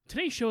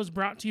Today's show is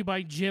brought to you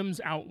by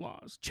Jim's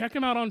Outlaws. Check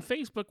them out on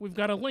Facebook. We've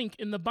got a link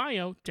in the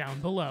bio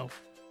down below.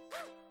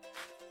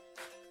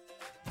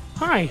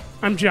 Hi,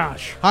 I'm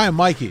Josh. Hi, I'm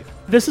Mikey.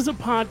 This is a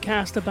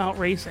podcast about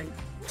racing.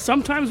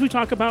 Sometimes we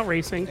talk about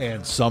racing.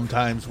 And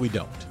sometimes we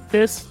don't.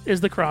 This is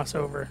The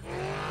Crossover.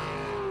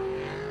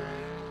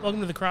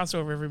 Welcome to The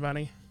Crossover,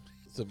 everybody.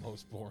 It's the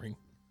most boring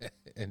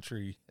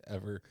entry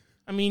ever.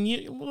 I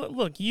mean,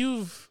 look,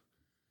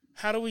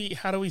 how do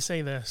we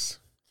say this?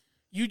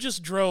 You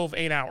just drove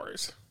 8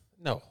 hours.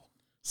 No.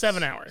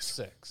 7 hours.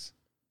 6.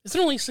 Is it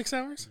only 6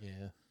 hours?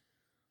 Yeah.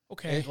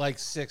 Okay. Like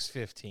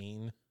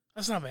 6:15.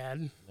 That's not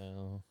bad.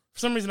 No. For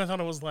some reason, I thought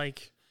it was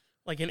like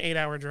an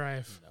 8-hour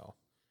drive. No.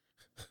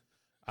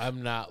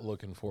 I'm not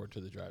looking forward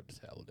to the drive to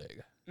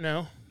Talladega.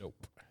 No?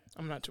 Nope.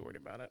 I'm not too worried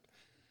about it.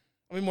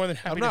 I'll be more than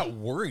happy I'm not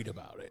worried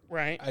about it.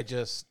 Right. I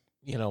just,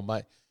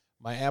 my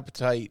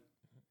appetite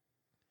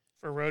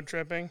for road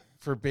tripping,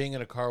 for being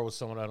in a car with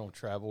someone I don't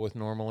travel with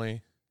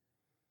normally,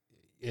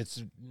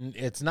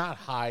 it's not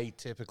high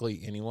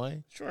typically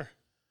anyway. Sure.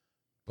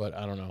 But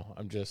I don't know.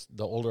 I'm just,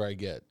 the older I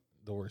get,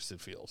 the worse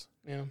it feels.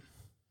 Yeah.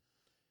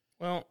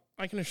 Well,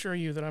 I can assure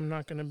you that I'm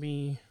not going to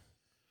be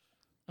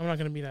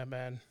that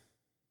bad.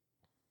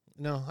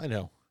 No, I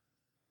know.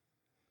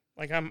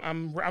 Like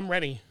I'm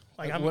ready.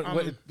 Like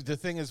the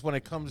thing is, when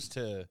it comes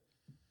to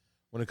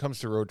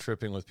road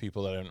tripping with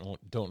people that I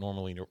don't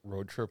normally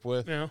road trip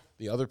with, yeah.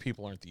 The other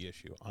people aren't the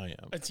issue. I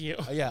am. It's you.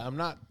 Yeah, I'm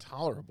not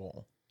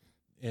tolerable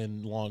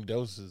in long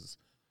doses,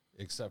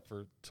 except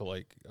for to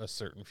like a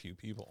certain few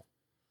people.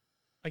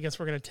 I guess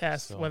we're going to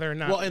test whether or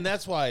not. Well, and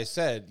that's why I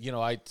said,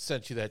 I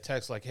sent you that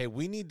text like, hey,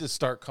 we need to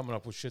start coming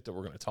up with shit that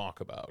we're going to talk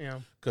about.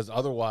 Yeah. Because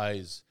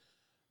otherwise,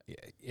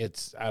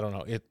 I don't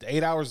know.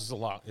 8 hours is a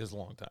long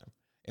time.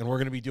 And we're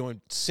going to be doing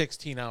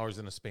 16 hours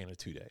in a span of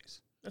 2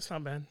 days. That's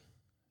not bad.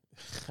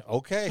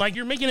 Okay. Like,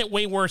 you're making it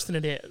way worse than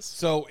it is.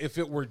 So if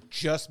it were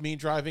just me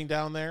driving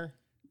down there,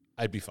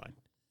 I'd be fine.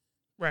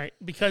 Right,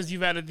 because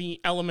you've added the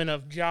element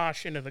of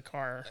Josh into the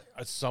car.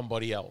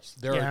 Somebody else.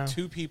 There are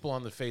 2 people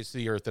on the face of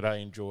the earth that I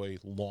enjoy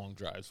long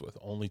drives with.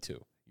 Only 2.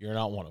 You're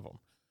not one of them.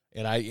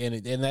 And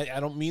I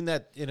don't mean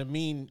that in a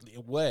mean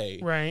way.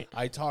 Right.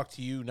 I talk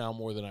to you now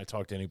more than I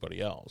talk to anybody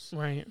else.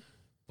 Right.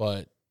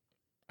 But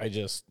I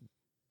don't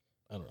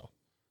know.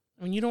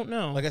 I mean, you don't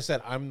know. Like I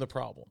said, I'm the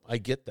problem. I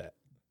get that.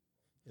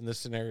 In this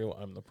scenario,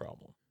 I'm the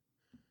problem.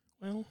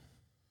 Well,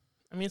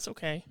 I mean, it's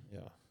okay.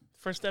 Yeah.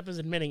 First step is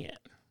admitting it.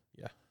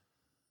 Yeah.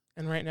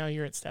 And right now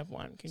you're at step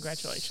 1.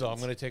 Congratulations. So I'm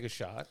going to take a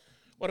shot.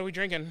 What are we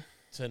drinking?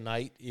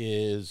 Tonight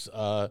is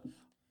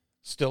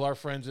still our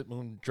friends at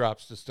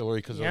Moondrops Distillery,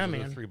 because those are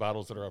the 3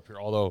 bottles that are up here.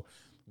 Although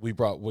we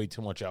brought way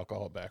too much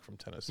alcohol back from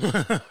Tennessee.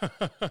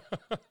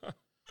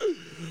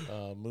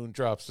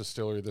 Moondrops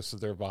Distillery, this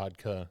is their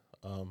vodka.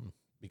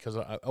 Because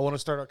I want to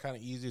start out kind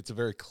of easy. It's a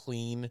very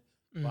clean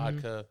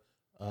vodka.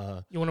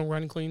 You want to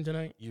run clean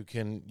tonight? You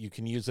can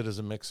use it as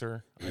a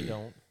mixer. I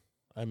don't.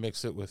 I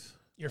mix it with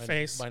your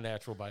face, my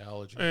natural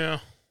biology. Yeah.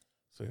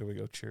 So here we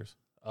go. Cheers.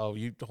 Oh,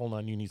 you hold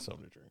on. You need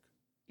something to drink.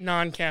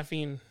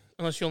 Non-caffeine,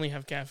 unless you only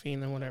have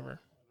caffeine, then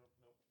whatever.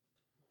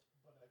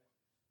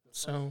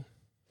 So,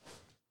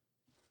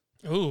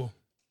 ooh,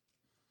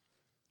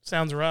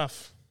 sounds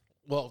rough.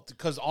 Well,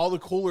 because all the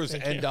coolers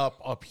end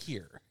up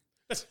here.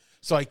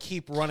 So I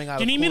keep running out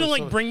of coolers. Do you need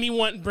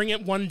me to bring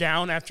it one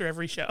down after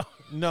every show?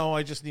 No,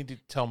 I just need to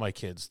tell my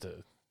kids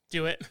to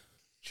do it.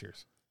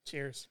 Cheers.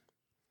 Cheers.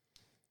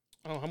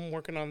 Oh, I'm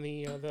working on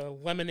the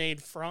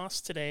lemonade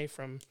frost today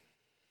from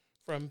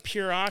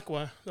Pure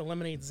Aqua, the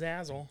lemonade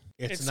Zazzle.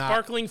 It's not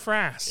sparkling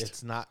frost.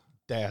 It's not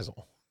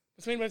Dazzle.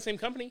 It's made by the same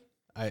company.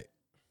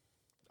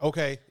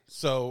 Okay,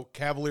 so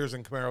Cavaliers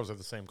and Camaros are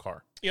the same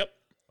car. Yep.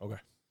 Okay.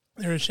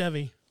 They're a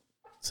Chevy.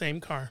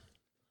 Same car.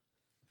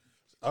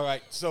 All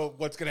right, so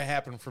what's going to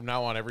happen from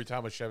now on? Every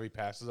time a Chevy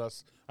passes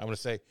us, I'm going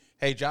to say,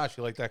 hey, Josh,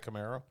 you like that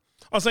Camaro?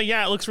 I'll say,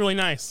 yeah, it looks really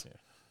nice. Yeah.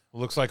 It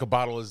looks like a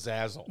bottle of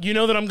Zazzle. You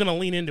know that I'm going to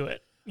lean into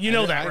it. You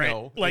know that, right? I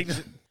know. Like,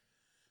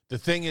 the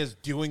thing is,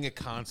 doing it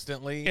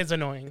constantly. It's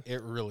annoying.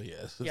 It really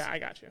is. Yeah, I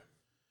got you.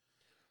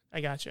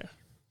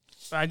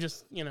 But I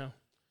just,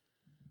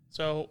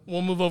 So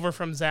we'll move over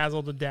from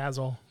Zazzle to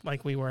Dazzle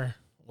like we were.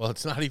 Well,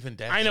 it's not even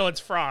Dazzle. I know it's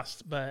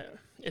Frost, but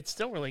it's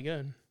still really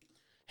good.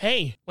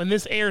 Hey, when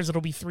this airs,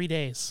 it'll be 3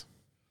 days.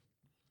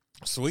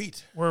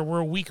 Sweet. We're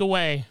a week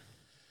away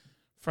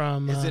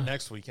from. Is it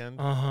next weekend?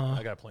 Uh-huh.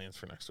 I got plans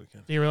for next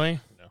weekend. Do you really?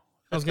 No.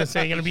 I was gonna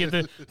say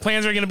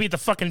plans are gonna be at the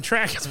fucking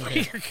track. Is what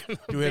you're gonna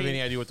Do we have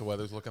any idea what the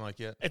weather's looking like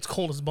yet? It's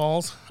cold as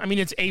balls. I mean,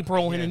 it's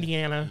April in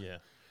Indiana. Yeah.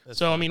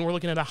 So fine. I mean, we're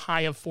looking at a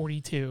high of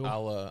 42.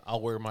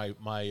 I'll wear my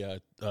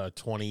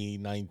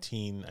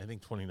 2019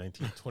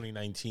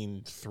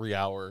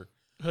 3-hour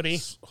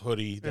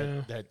hoodie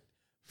that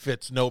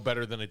fits no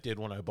better than it did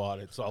when I bought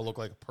it. So I'll look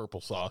like a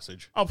purple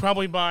sausage. I'll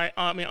probably buy.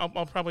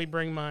 I'll probably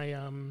bring my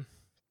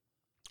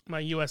my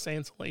USA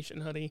Insulation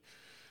hoodie.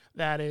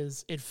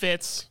 It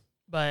fits,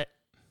 but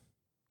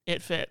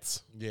it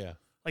fits. Yeah,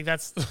 like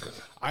that's.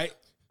 I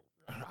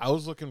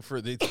was looking for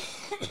the.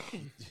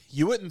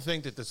 You wouldn't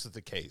think that this is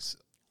the case,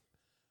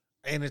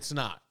 and it's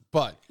not.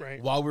 But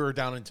while we were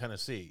down in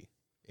Tennessee,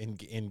 in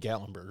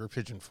Gatlinburg or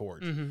Pigeon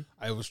Forge,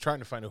 I was trying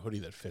to find a hoodie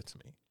that fits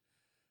me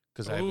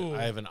because I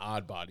have an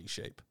odd body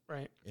shape.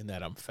 Right. In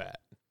that I'm fat,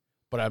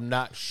 but I'm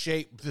not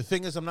shaped. The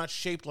thing is, I'm not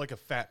shaped like a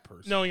fat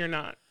person. No, you're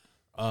not.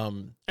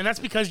 And that's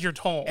because you're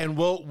tall. And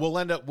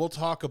we'll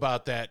talk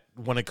about that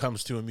when it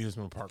comes to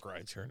amusement park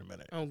rides here in a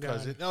minute. Oh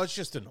God. It's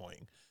just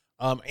annoying.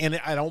 And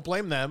I don't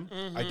blame them.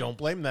 I don't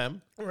blame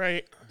them.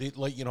 Right.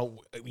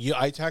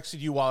 I texted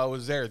you while I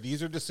was there.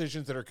 These are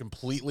decisions that are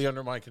completely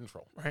under my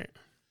control. Right.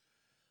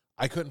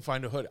 I couldn't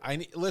find a hood.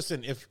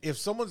 Listen, if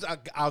someone's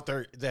out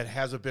there that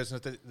has a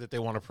business that they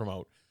want to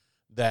promote,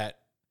 that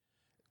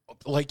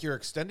like your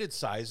extended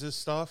sizes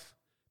stuff,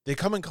 they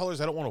come in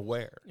colors I don't want to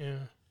wear. Yeah.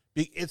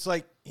 It's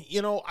like,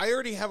 I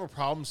already have a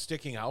problem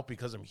sticking out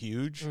because I'm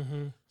huge.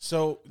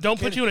 So don't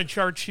put you in a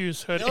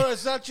chartreuse hoodie. No,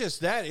 it's not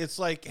just that. It's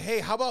like, hey,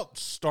 how about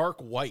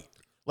stark white?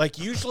 Like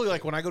usually,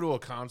 like when I go to a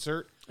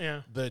concert,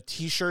 the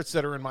T-shirts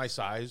that are in my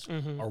size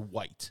are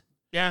white.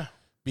 Yeah,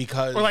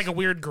 or like a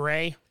weird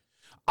gray.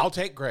 I'll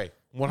take gray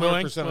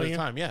 100% of the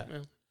time. Yeah.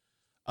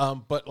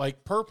 But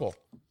like purple,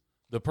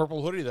 the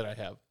purple hoodie that I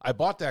have, I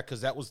bought that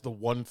because that was the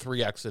 1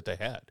 3X that they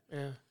had.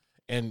 Yeah,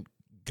 and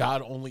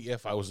God only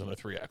if I was in a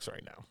 3X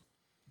right now.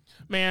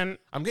 Man,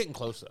 I'm getting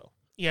close though.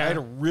 Yeah, I had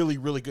a really,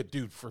 really good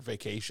dude for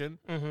vacation.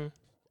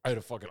 I had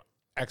a fucking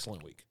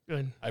excellent week.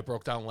 Good. I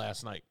broke down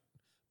last night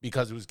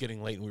because it was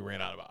getting late and we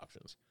ran out of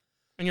options.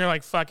 And you're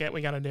like, fuck it,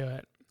 we got to do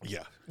it.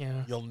 Yeah.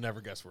 Yeah. You'll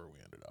never guess where we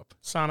ended up.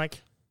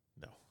 Sonic?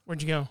 No.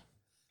 Where'd you go?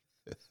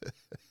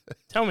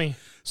 Tell me.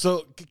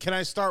 So can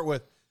I start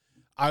with,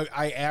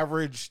 I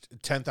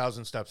averaged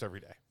 10,000 steps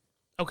every day.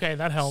 Okay,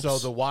 that helps. So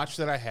the watch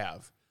that I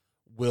have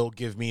will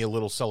give me a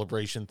little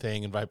celebration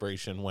thing and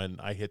vibration when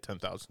I hit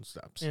 10,000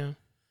 steps. Yeah.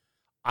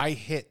 I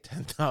hit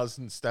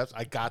 10,000 steps.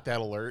 I got that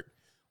alert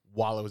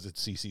while I was at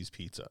CC's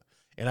Pizza.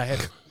 And I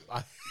had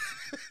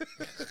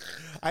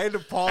I had to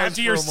pause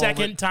after your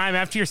second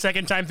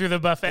time through the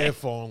buffet.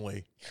 If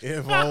only.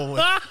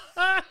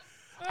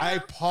 I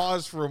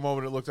paused for a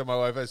moment and looked at my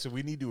wife. I said,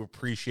 we need to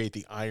appreciate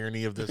the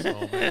irony of this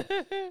moment.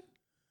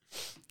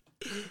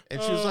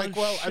 And she was like,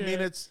 well, shit. I mean,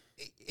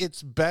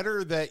 it's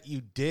better that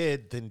you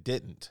did than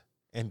didn't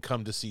and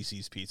come to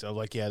CC's Pizza. I was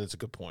like, yeah, that's a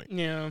good point.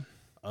 Yeah.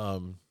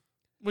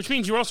 Which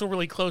means you're also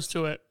really close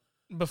to it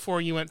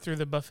before you went through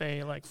the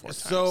buffet like 4 times.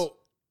 So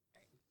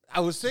I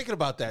was thinking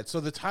about that. So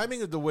the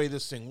timing of the way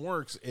this thing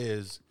works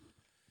is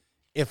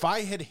if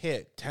I had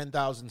hit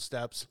 10,000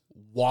 steps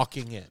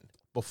walking in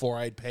before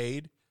I'd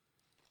paid,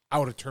 I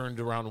would have turned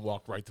around and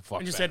walked right the fuck back.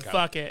 And just said,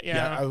 fuck it.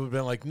 Yeah. I would have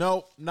been like,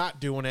 nope, not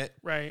doing it.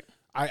 Right.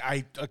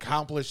 I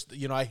accomplished,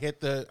 I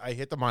hit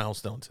the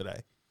milestone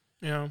today.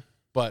 Yeah.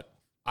 But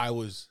I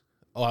was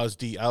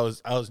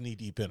knee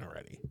deep in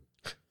already.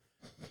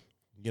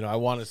 I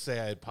want to say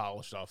I had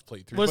polished off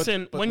plate 3.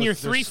 Listen, when you're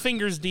 3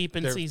 fingers deep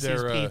in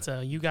CC's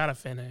Pizza, you got to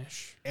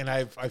finish. And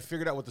I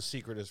figured out what the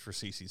secret is for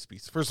CC's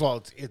Pizza. First of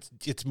all,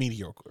 it's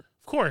mediocre.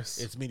 Of course.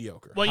 It's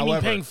mediocre. Well, you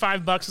mean paying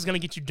 $5 is going to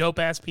get you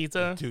dope-ass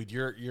pizza? Dude,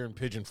 you're in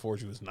Pigeon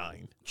Forge. It was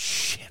 $9.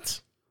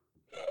 Shit.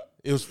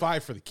 It was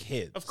 $5 for the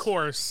kids. Of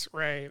course,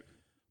 right.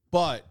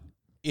 But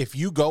if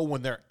you go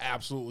when they're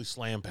absolutely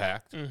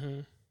slam-packed,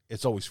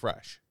 it's always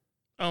fresh.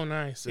 Oh,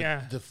 nice.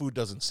 The food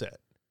doesn't sit.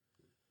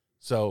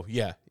 So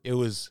yeah, it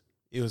was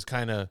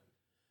kind of.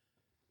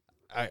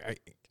 I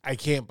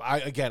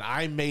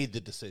made the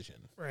decision.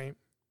 Right.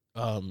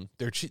 And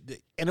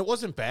it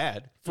wasn't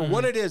bad for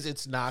what it is.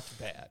 It's not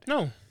bad.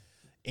 No.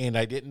 And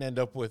I didn't end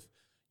up with,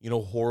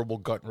 horrible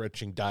gut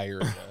wrenching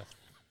diarrhea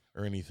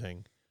or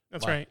anything.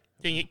 That's right.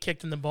 Didn't get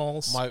kicked in the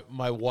balls.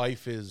 My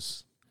wife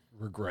is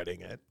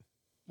regretting it.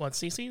 What,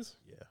 CC's?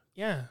 Yeah.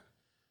 Yeah.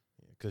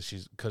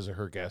 Because of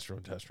her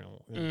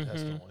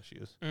gastrointestinal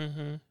issues.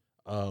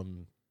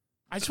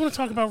 I just want to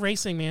talk about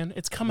racing, man.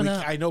 It's coming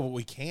up. I know, but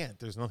we can't.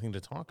 There's nothing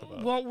to talk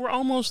about. Well, we're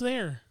almost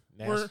there.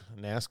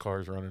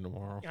 NASCAR's running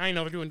tomorrow. I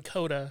know they're doing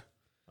COTA.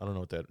 I don't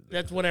know what that.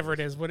 That's whatever it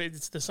is.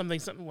 It's the something.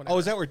 Whatever. Oh,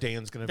 is that where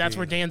Dan's going to be? That's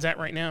where Dan's at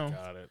right now.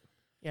 Got it.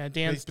 Yeah,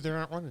 Dan's. But they're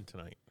not running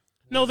tonight.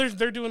 No,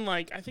 they're doing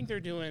I think they're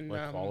doing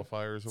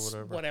qualifiers or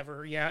whatever.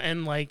 Whatever, yeah,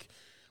 and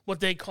what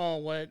they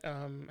call I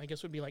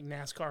guess would be like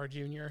NASCAR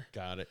Junior.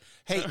 Got it.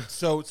 Hey,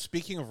 so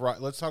speaking of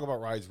let's talk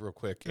about rides real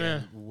quick.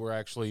 And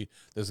we're this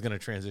is going to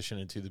transition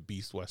into the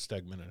Beast West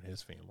Stegman and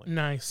his family.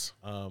 Nice.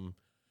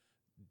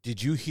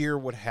 Did you hear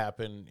what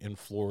happened in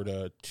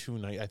Florida 2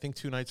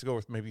 nights ago,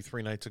 or maybe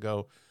 3 nights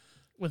ago?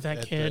 With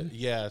that kid?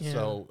 Yeah,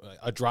 so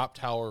a drop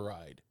tower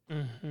ride.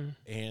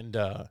 And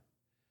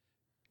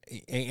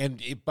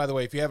by the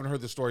way, if you haven't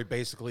heard the story,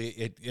 basically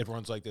it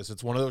runs like this.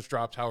 It's one of those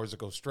drop towers that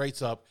goes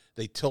straight up.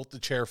 They tilt the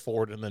chair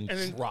forward and then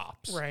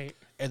drops. Right.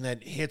 And then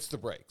hits the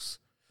brakes.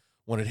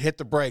 When it hit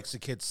the brakes, the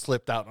kid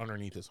slipped out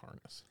underneath his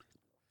harness.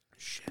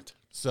 Shit.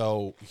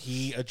 So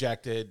he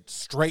ejected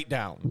straight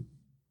down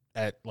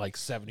at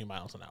 70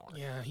 miles an hour.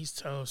 Yeah, he's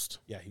toast.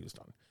 Yeah, he was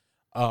done.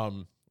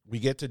 We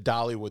get to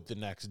Dollywood the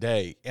next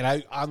day,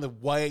 and on the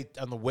way to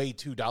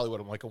Dollywood,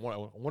 I'm like, I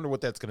wonder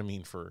what that's going to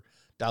mean for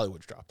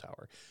Dollywood's drop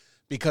tower.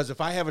 Because if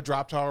I have a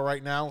drop tower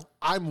right now,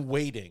 I'm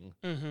waiting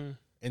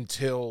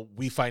until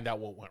we find out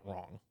what went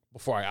wrong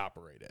before I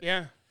operate it.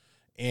 Yeah.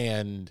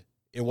 And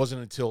it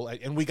wasn't until,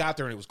 and we got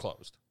there and it was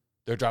closed.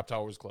 Their drop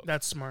tower was closed.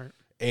 That's smart.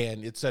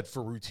 And it said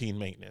for routine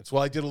maintenance.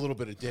 Well, I did a little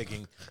bit of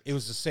digging. It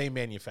was the same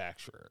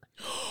manufacturer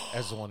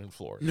as the one in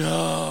Florida.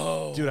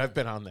 No. Dude, I've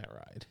been on that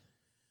ride.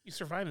 You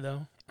survived,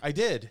 though. I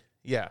did,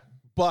 yeah.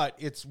 But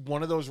it's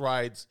one of those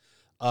rides,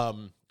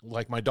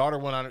 like my daughter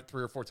went on it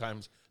 3 or 4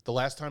 times. The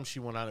last time she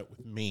went on it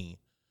with me,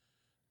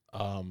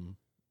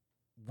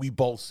 we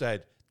both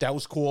said, that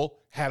was cool,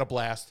 had a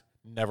blast,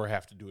 never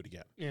have to do it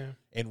again. Yeah.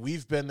 And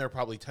we've been there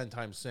probably 10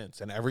 times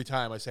since. And every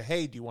time I say,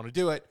 hey, do you want to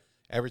do it?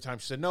 Every time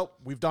she said, nope,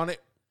 we've done it.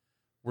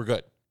 We're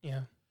good.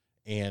 Yeah.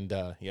 And,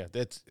 yeah,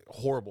 that's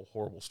horrible,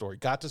 horrible story.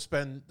 Got to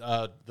spend,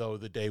 though,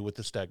 the day with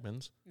the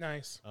Stegmans.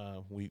 Nice.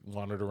 We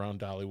wandered around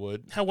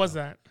Dollywood. How was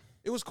that?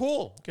 It was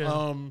cool. Good.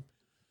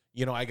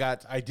 You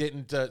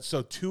know,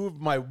 so 2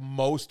 of my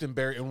most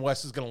embarrassing, and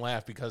Wes is going to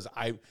laugh because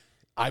I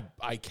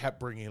kept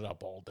bringing it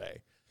up all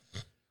day.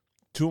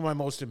 2 of my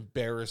most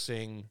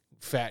embarrassing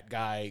fat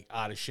guy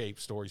out of shape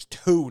stories,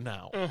 2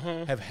 now,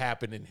 have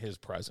happened in his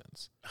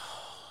presence.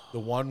 The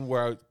one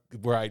where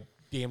I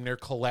damn near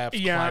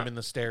collapsed climbing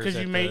the stairs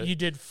because you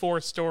did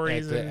 4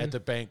 stories at the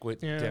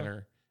banquet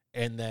dinner,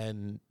 and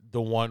then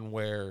the one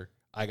where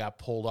I got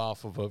pulled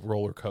off of a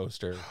roller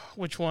coaster.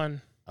 Which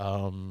one? I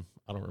don't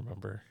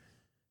remember.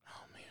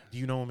 Oh man, do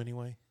you know him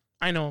anyway?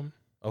 I know him.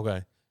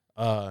 Okay.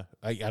 I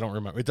don't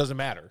remember. It doesn't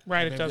matter.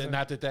 Right. It doesn't.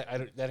 Not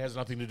that has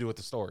nothing to do with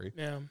the story.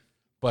 Yeah.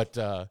 But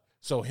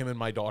so him and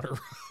my daughter.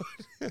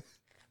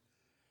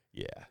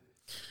 Yeah.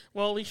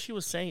 Well, at least she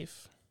was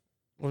safe.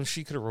 Well,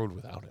 she could have rode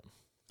without him.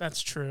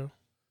 That's true.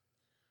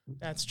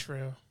 That's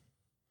true.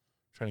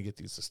 Trying to get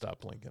these to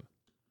stop blinking.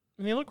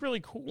 And they look really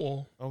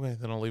cool. Okay,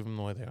 then I'll leave them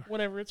the way they are.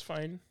 Whatever, it's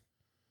fine.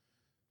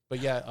 But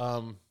yeah,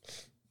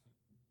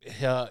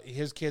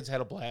 his kids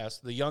had a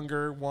blast. The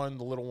younger one,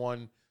 the little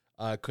one,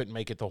 couldn't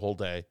make it the whole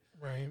day.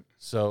 Right.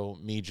 So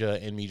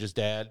Mija and Mija's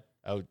dad,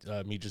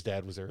 Mija's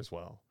dad was there as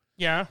well.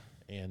 Yeah.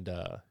 And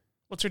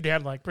what's her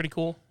dad like? Pretty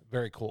cool.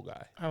 Very cool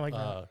guy. I like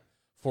that.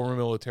 Former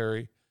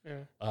military.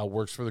 Yeah.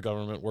 Works for the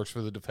government. Works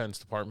for the Defense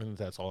Department.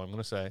 That's all I'm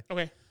going to say.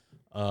 Okay.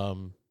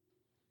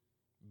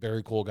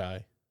 Very cool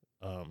guy.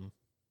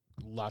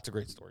 Lots of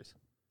great stories.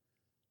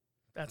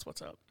 That's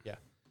what's up. Yeah.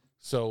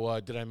 So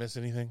did I miss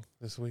anything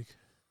this week?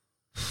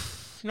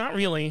 Not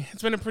really.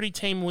 It's been a pretty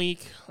tame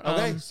week.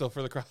 Okay. So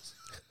for the cross.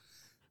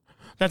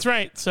 That's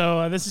right.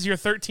 So this is your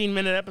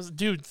 13-minute episode.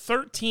 Dude,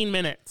 13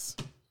 minutes.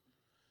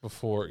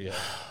 Before, yeah.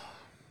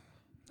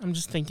 I'm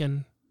just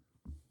thinking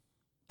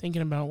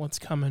about what's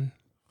coming.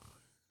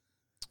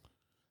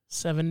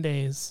 7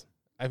 days.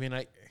 I mean,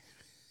 I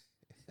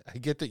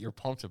get that you're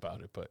pumped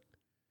about it, but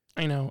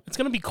I know. It's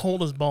going to be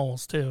cold as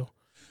balls, too.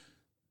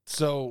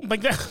 So,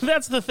 like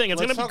that's the thing.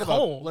 It's going to be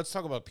cold. Let's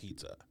talk about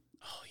pizza.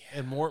 Oh, yeah.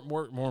 And more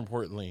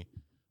importantly,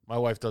 my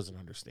wife doesn't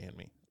understand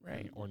me.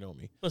 Right. Or know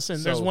me.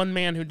 Listen, there's one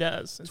man who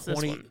does. It's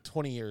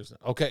 20 years.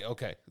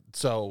 Okay.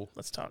 So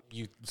let's talk.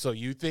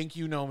 You think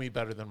you know me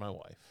better than my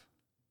wife.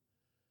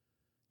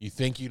 You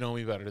think you know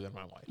me better than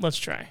my wife. Let's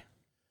try.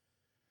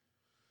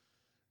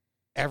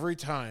 Every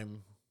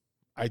time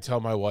I tell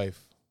my wife,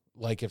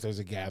 like if there's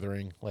a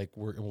gathering, like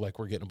we're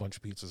getting a bunch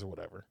of pizzas or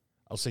whatever,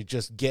 I'll say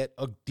just get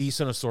a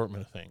decent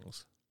assortment of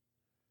things.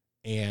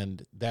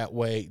 And that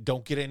way,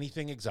 don't get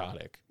anything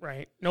exotic.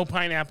 Right. No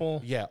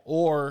pineapple. Yeah.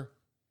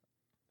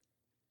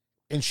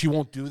 And she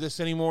won't do this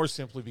anymore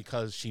simply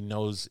because she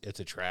knows it's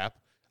a trap.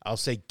 I'll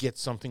say, get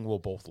something we'll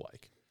both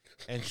like.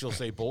 And she'll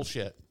say,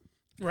 bullshit.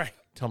 Right.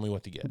 Tell me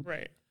what to get.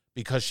 Right.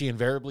 Because she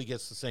invariably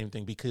gets the same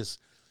thing because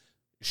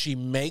she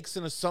makes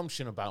an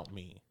assumption about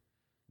me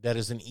that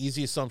is an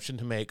easy assumption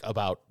to make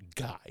about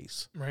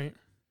guys. Right.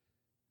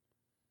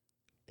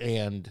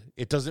 And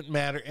it doesn't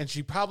matter. And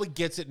she probably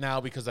gets it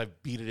now because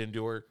I've beat it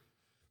into her.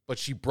 But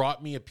she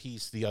brought me a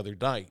piece the other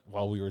night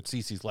while we were at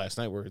Cece's. Last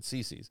night we were at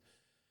Cece's.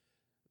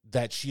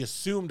 That she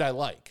assumed I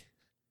like.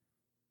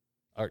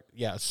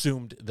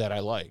 Assumed that I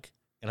like.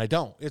 And I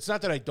don't. It's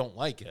not that I don't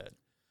like it,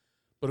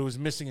 but it was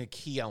missing a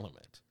key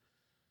element.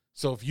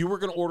 So if you were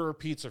going to order a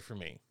pizza for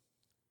me,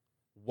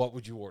 what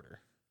would you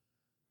order?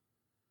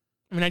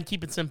 I mean, I'd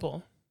keep it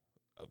simple.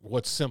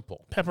 What's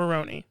simple?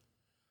 Pepperoni.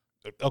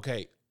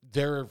 Okay.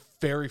 There are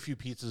very few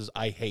pizzas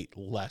I hate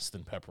less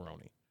than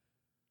pepperoni.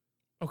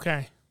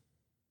 Okay.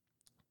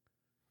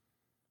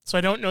 So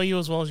I don't know you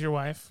as well as your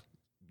wife.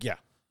 Yeah.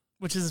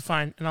 Which is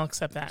fine, and I'll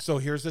accept that. So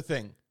here's the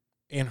thing.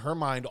 In her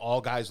mind,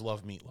 all guys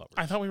love meat lovers.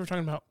 I thought we were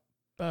talking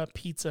about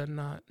pizza,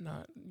 not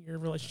your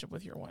relationship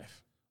with your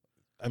wife.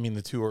 I mean,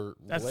 the two are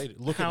related.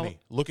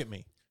 Look at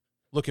me.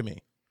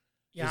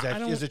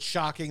 Yeah, is it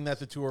shocking that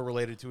the two are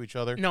related to each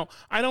other? No,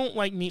 I don't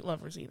like meat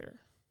lovers either.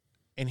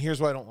 And here's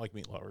why I don't like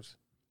meat lovers.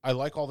 I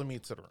like all the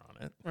meats that are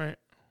on it. Right.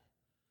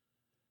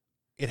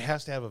 It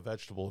has to have a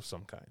vegetable of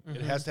some kind. Mm-hmm.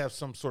 It has to have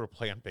some sort of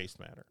plant-based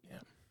matter. Yeah.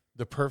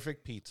 The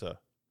perfect pizza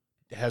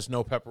has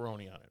no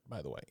pepperoni on it,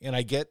 by the way. And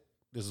I get,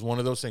 this is one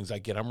of those things I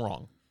get I'm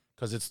wrong,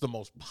 because it's the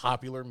most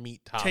popular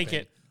meat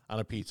topping on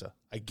a pizza.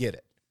 I get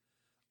it.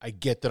 I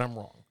get that I'm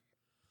wrong.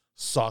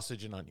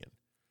 Sausage and onion.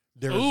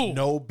 There is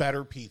no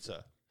better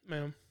pizza.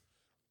 Man.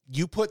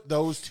 You put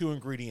those two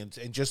ingredients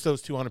and just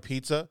those two on a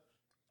pizza,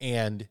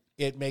 and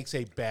it makes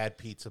a bad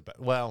pizza.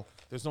 Well,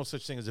 there's no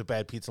such thing as a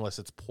bad pizza unless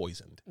it's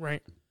poisoned.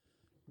 Right.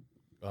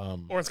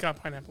 Or it's got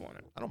pineapple on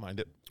it. I don't mind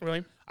it.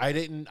 Really?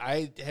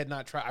 I had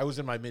not tried. I was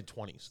in my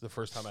mid-20s the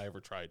first time I ever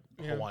tried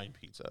Hawaiian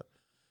pizza.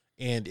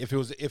 And if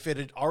it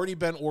had already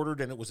been ordered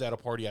and it was at a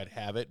party, I'd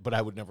have it, but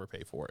I would never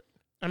pay for it.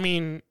 I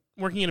mean,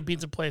 working at a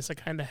pizza place, I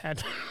kind of had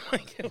to,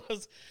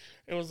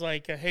 it was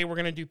like, hey, we're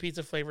going to do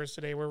pizza flavors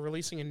today. We're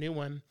releasing a new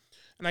one.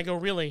 And I go,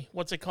 really?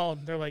 What's it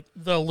called? They're like,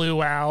 the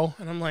luau.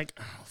 And I'm like,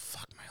 oh,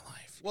 fuck my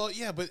life. Well,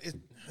 yeah, but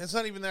it's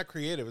not even that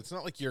creative. It's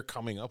not like you're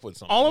coming up with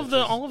something.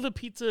 All of the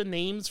pizza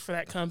names for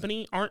that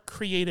company aren't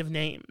creative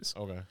names.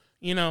 Okay.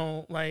 You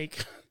know,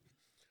 like,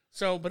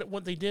 so, but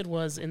what they did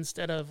was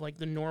instead of like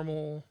the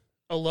normal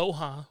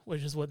Aloha,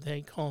 which is what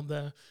they called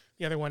the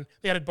other one,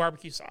 they added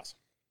barbecue sauce.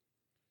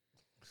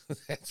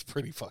 That's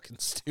pretty fucking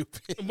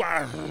stupid.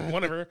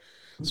 Whatever.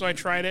 So I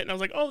tried it, and I was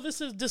like, oh, this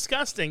is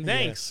disgusting.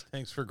 Thanks. Yeah,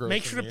 thanks for grossing.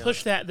 Make sure to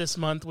push that this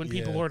month when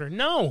people order.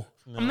 No,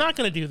 I'm not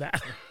going to do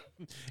that.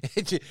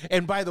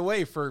 And by the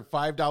way, for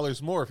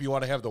 $5 more, if you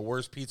want to have the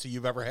worst pizza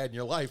you've ever had in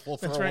your life, we'll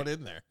throw one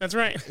in there. That's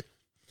right.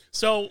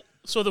 So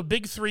the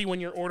big three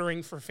when you're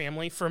ordering for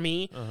family, for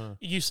me,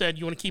 you said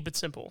you want to keep it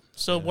simple.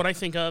 So what I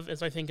think of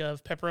is I think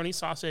of pepperoni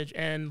sausage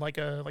and like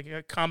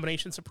a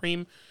combination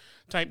supreme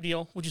type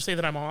deal. Would you say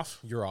that I'm off?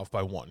 You're off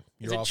by one.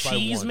 Is it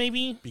cheese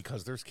maybe?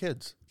 Because there's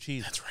kids.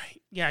 Cheese. That's right.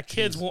 Yeah,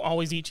 kids will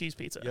always eat cheese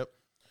pizza.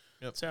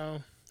 Yep.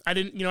 So I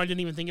didn't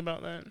even think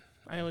about that.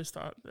 I always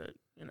thought that,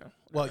 whatever.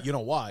 Well, you know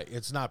why?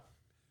 It's not.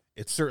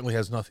 It certainly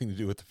has nothing to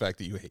do with the fact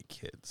that you hate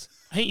kids.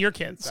 I hate your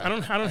kids. I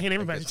don't hate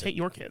everybody. I just hate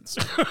your kids.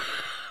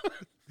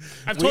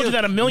 I've told you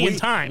that a million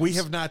times. We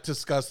have not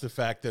discussed the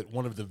fact that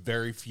one of the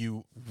very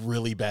few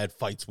really bad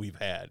fights we've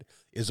had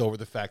is over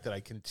the fact that I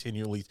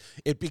continually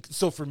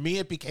so for me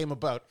it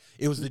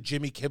was the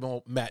Jimmy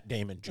Kimmel Matt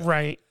Damon joke.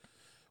 Right.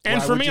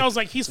 And for me, I was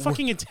like, he's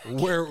fucking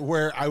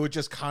where I would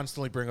just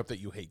constantly bring up that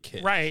you hate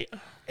kids. Right.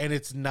 And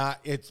it's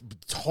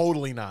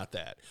totally not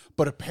that.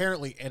 But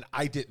apparently, and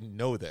I didn't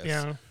know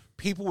this,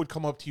 people would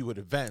come up to you at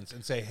events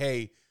and say,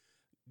 hey,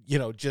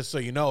 just so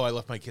you know, I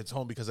left my kids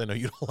home because I know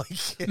you don't like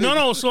kids.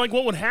 No. So, like,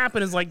 what would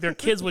happen is, like, their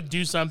kids would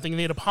do something and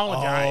they'd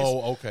apologize.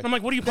 Oh, okay. And I'm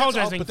like, what are you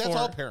apologizing for? But that's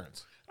all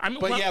parents.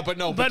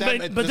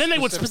 But then they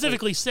would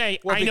specifically say,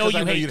 I know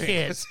you hate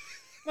kids.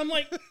 I'm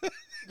like,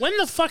 when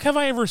the fuck have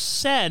I ever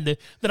said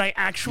that I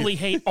actually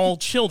hate all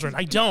children?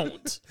 I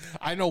don't.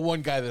 I know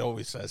one guy that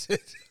always says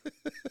it.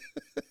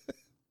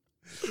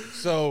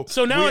 So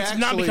now it's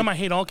not become I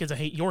hate all kids, I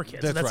hate your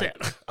kids. That's right.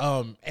 it.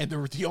 And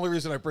the only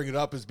reason I bring it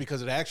up is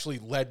because it actually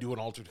led to an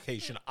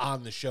altercation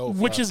on the show,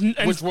 which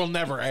will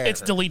never air. It's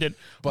deleted,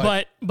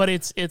 but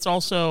it's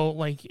also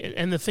like,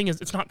 and the thing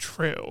is, it's not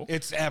true.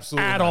 It's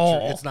absolutely at not all.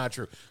 True. It's not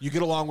true. You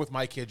get along with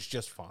my kids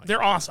just fine.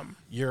 They're awesome.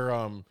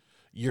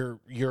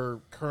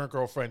 Your current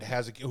girlfriend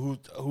has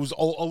who's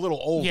a little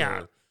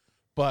older,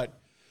 but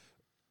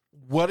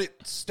what it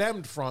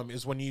stemmed from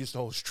is when you used to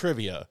host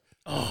trivia,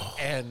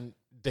 and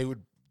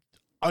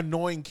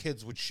annoying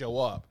kids would show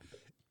up.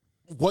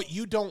 What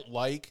you don't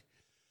like,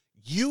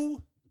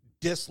 you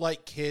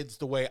dislike kids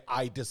the way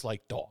I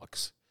dislike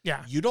dogs.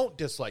 Yeah. You don't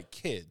dislike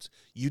kids.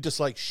 You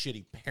dislike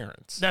shitty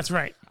parents. That's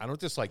right. I don't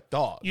dislike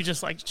dogs. You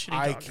just like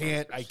shitty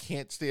dogs. I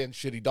can't stand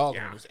shitty dog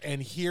owners.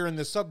 And here in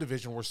this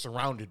subdivision, we're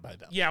surrounded by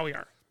them. Yeah, we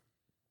are.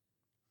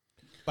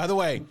 By the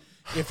way,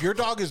 if your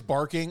dog is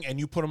barking and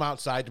you put him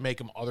outside to make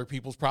him other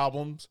people's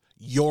problems,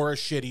 you're a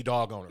shitty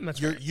dog owner.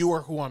 That's right. You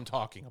are who I'm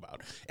talking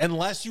about.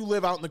 Unless you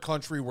live out in the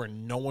country where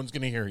no one's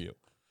going to hear you.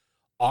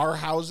 Our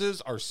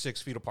houses are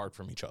 6 feet apart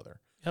from each other.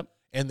 Yep.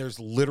 And there's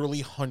literally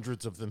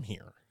hundreds of them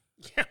here.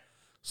 Yeah.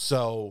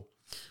 So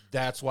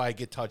that's why I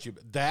get touchy.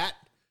 That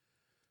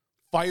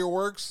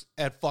fireworks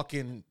at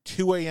fucking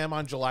 2 a.m.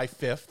 on July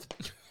 5th.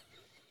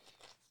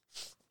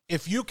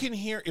 If you can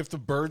hear, if the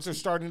birds are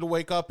starting to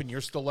wake up and you're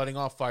still letting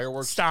off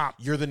fireworks, stop.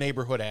 You're the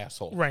neighborhood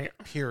asshole. Right.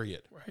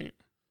 Period. Right.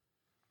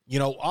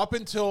 Up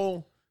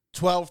until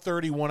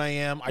 12:30, 1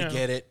 a.m., I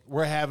get it.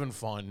 We're having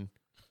fun.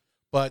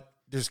 But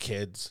there's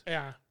kids.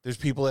 Yeah. There's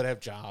people that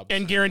have jobs.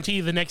 And guarantee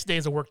the next day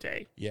is a work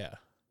day. Yeah.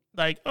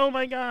 Like, oh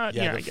my God.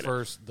 Yeah,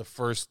 the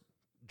first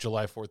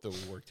July 4th that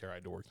we worked here, I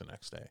had to work the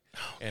next day.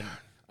 Oh, and God.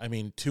 I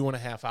mean,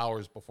 2.5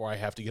 hours before I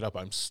have to get up,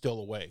 I'm still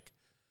awake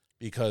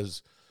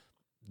because,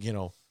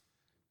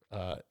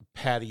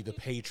 Patty the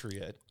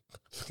Patriot,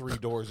 3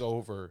 doors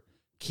over,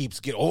 keeps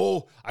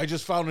I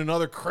just found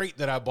another crate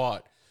that I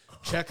bought.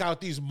 Check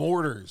out these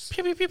mortars.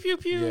 Pew, pew, pew, pew,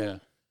 pew. Yeah.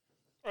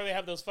 Or they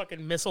have those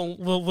fucking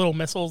little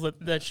missiles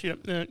that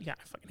shoot. Yeah,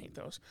 I fucking hate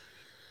those.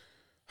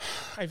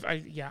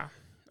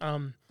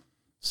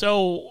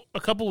 So a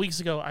couple weeks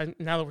ago,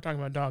 now that we're talking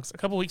about dogs,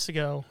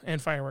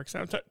 and fireworks,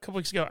 a couple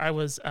weeks ago, I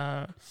was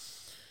I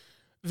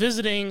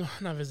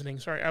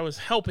was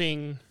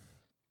helping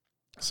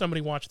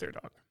somebody watch their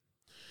dog.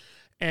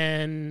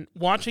 And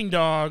watching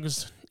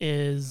dogs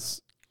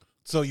is...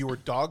 So you were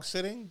dog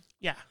sitting?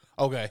 Yeah.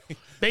 Okay.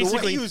 Basically,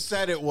 the way you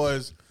said it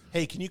was,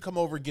 hey, can you come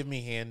over and give me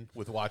a hand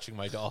with watching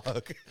my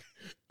dog?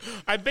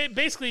 I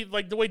basically,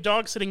 like, the way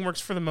dog sitting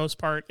works for the most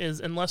part is,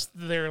 unless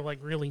they're, like,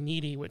 really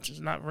needy, which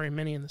is not very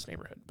many in this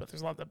neighborhood, but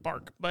there's a lot that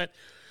bark. But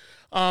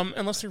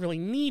unless they're really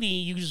needy,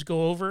 you just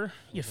go over,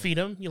 you feed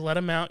them, you let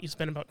them out, you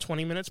spend about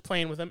 20 minutes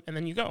playing with them, and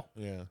then you go.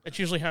 Yeah. That's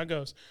usually how it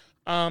goes.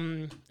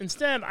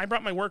 Instead, I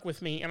brought my work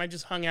with me, and I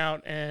just hung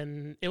out,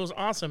 and it was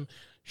awesome.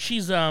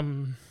 She's a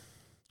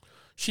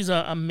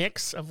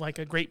mix of, like,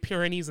 a Great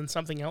Pyrenees and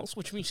something else,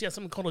 which means she has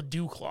something called a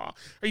dew claw.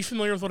 Are you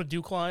familiar with what a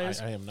dew claw is?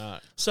 I am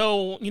not.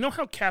 So, you know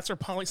how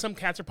some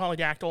cats are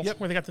polydactyl,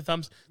 where they got the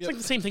thumbs? It's like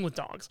the same thing with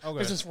dogs. Okay.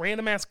 There's this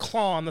random ass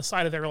claw on the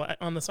side of their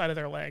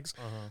legs.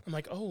 Uh-huh. I'm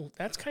like, oh,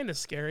 that's kind of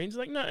scary. And she's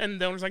like, no.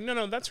 And the owner's like,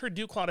 no, that's her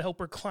dew claw to help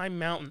her climb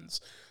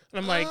mountains.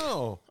 And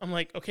I'm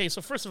like, okay,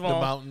 so first of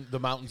all, the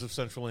mountains of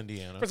central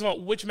Indiana. First of all,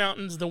 which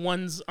mountains? The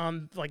ones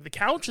on, like, the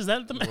couch? Is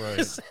that the, right.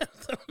 Is that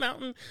the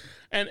mountain?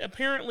 And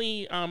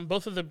apparently,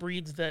 both of the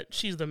breeds that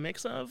she's the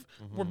mix of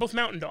were both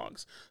mountain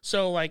dogs.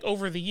 So, like,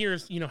 over the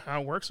years, you know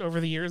how it works.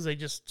 Over the years, they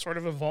just sort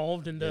of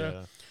evolved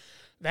into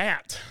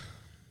that.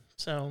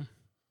 So,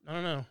 I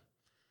don't know.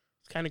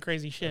 Kind of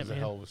crazy shit, man. That's a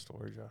hell of a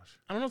story, Josh.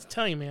 I don't know what to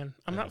tell you, man.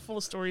 I'm not full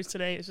of stories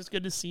today. It's just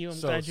good to see you. I'm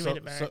glad you made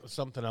it back.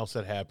 Something else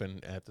that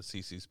happened at the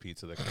CC's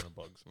Pizza that kind of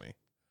bugs me.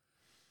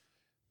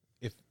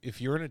 If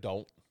you're an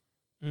adult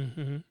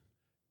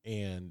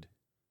and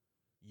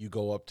you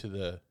go up to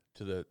the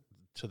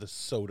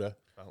soda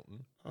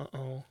fountain,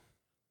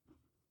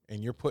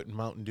 and you're putting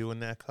Mountain Dew in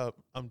that cup,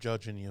 I'm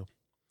judging you.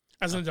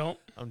 As an adult,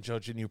 I'm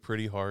judging you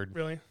pretty hard.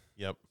 Really?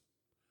 Yep.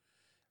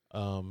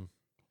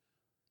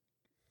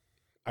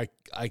 I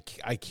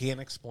can't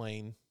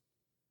explain.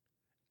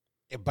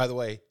 And by the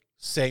way,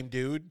 same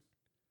dude,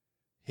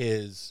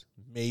 his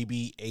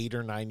maybe 8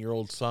 or 9 year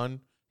old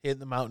son hitting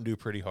the Mountain Dew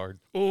pretty hard.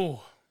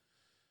 Oh.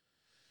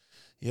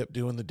 Yep,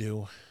 doing the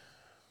Dew.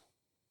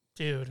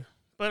 Dude.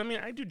 But I mean,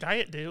 I do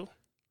Diet Dew.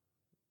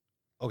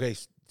 Okay,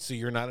 so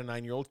you're not a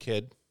 9-year-old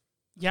kid.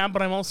 Yeah,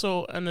 but I'm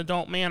also an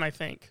adult man, I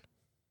think.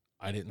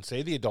 I didn't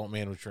say the adult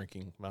man was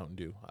drinking Mountain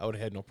Dew. I would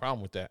have had no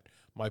problem with that.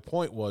 My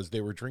point was they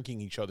were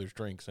drinking each other's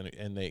drinks,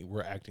 and they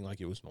were acting like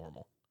it was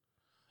normal.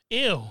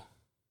 Ew.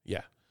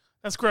 Yeah.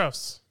 That's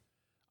gross.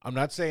 I'm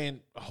not saying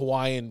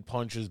Hawaiian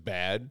Punch is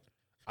bad.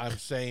 I'm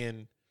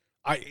saying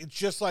it's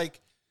just like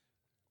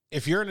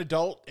if you're an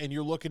adult and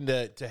you're looking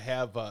to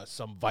have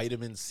some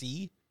vitamin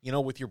C,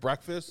 with your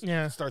breakfast,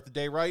 start the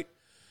day right.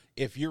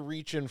 If you're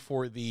reaching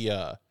for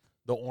the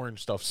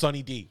orange stuff,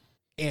 Sunny D,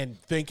 and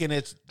thinking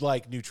it's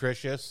like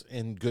nutritious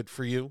and good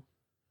for you,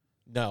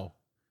 no.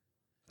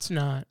 It's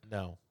not.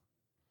 No.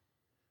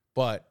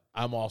 But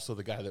I'm also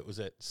the guy that was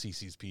at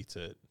CC's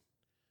Pizza at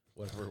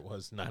whatever it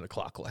was, 9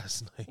 o'clock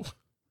last night.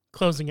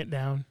 Closing it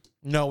down.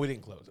 No, we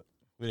didn't close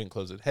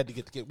it. Had to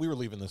get we were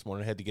leaving this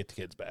morning. Had to get the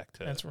kids back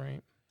to. That's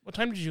right. What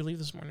time did you leave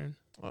this morning?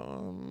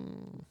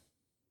 9,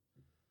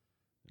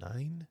 I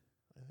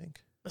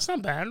think. That's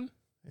not bad.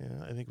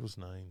 Yeah, I think it was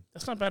 9.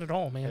 That's not bad at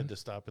all, man. I had to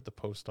stop at the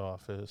post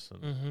office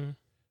and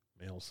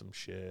mail some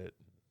shit.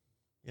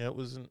 Yeah, it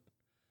wasn't.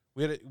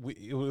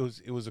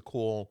 It was a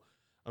cool.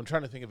 I'm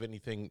trying to think of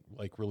anything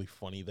like really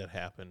funny that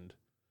happened,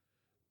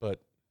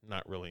 but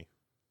not really.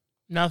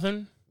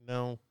 Nothing.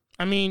 No.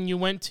 I mean, you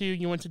went to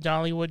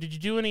Dollywood. Did you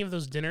do any of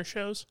those dinner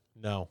shows?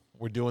 No,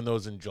 we're doing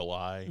those in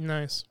July.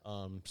 Nice.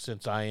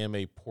 Since I am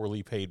a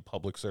poorly paid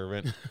public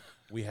servant,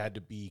 we had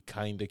to be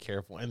kind of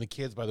careful. And the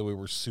kids, by the way,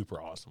 were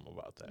super awesome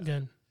about that.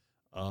 Good.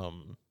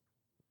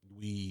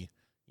 We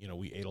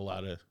ate a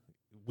lot of.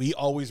 We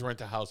always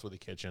rent a house with a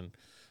kitchen.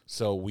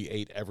 So we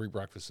ate every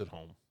breakfast at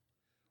home,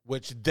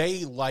 which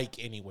they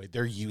like anyway.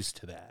 They're used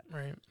to that.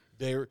 Right.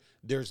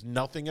 There's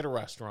nothing at a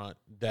restaurant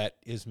that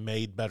is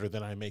made better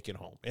than I make at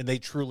home, and they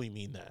truly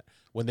mean that.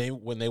 When they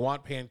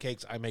want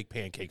pancakes, I make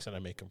pancakes and I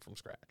make them from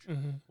scratch.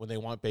 Mm-hmm. When they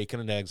want bacon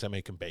and eggs, I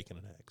make them bacon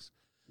and eggs.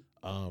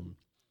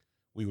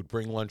 We would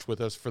bring lunch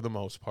with us for the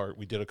most part.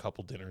 We did a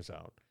couple dinners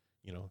out.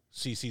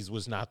 CC's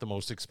was not the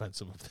most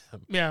expensive of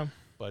them. Yeah.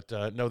 But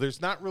no,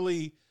 there's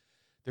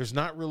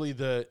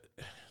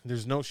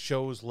no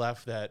shows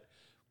left that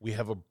we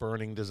have a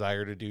burning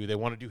desire to do. They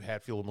want to do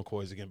Hatfield and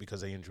McCoy's again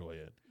because they enjoy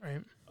it.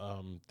 Right.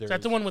 Is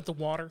that the one with the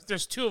water?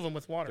 There's 2 of them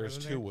with water. There's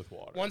 2 with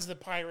water. One's the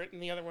pirate,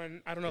 and the other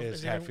one, I don't know.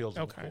 Is Hatfield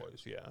and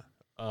McCoy's, yeah.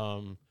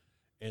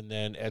 And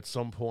then at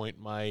some point,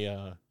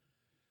 my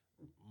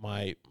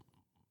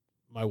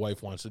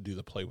wife wants to do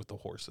the play with the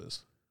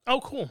horses.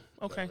 Oh, cool.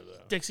 Okay.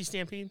 Dixie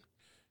Stampede?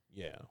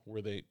 Yeah.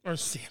 Or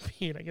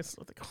Stampede, I guess is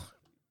what they call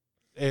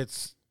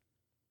it.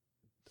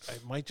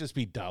 It might just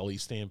be Dolly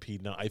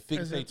Stampede now. I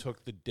think they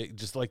took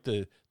just like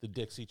the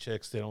Dixie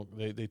Chicks.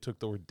 They took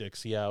the word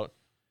Dixie out,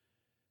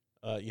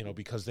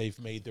 because they've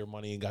made their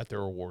money and got their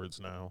awards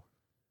now.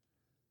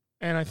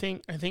 And I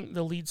think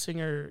the lead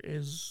singer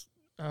is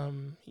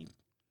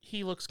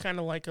he looks kind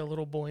of like a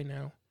little boy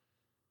now.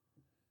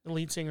 The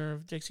lead singer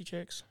of Dixie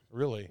Chicks.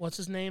 Really? What's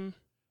his name?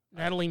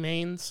 Natalie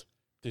Maines.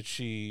 Did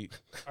she?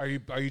 Are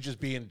you just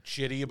being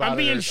shitty about it? I'm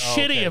being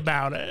shitty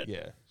about it.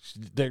 Yeah,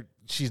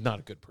 she's not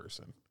a good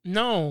person.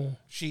 No,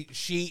 she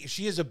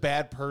is a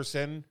bad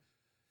person,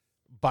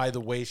 by the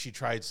way she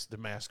tries to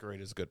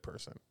masquerade as a good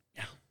person.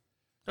 Yeah.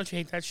 Don't you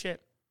hate that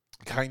shit?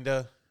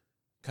 Kinda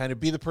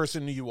be the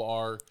person you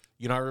are.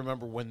 You know, I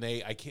remember when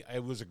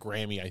it was a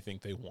Grammy, I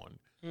think they won.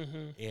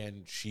 Mm-hmm.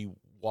 And she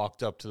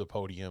walked up to the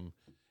podium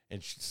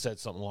and she said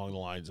something along the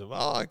lines of,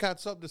 "Oh, I got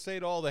something to say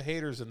to all the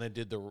haters," and then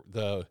did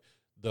the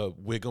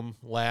Wiggum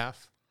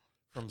laugh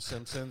from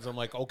Simpsons. I'm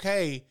like,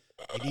 okay,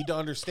 you need to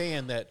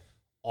understand that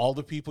all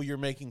the people you're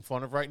making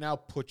fun of right now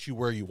put you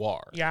where you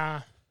are.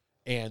 Yeah.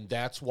 And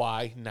that's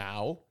why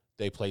now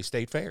they play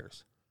state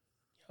fairs.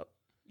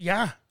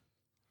 Yeah.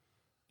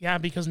 Yeah,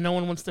 because no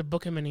one wants to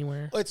book him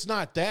anywhere. It's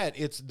not that.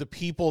 It's the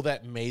people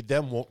that made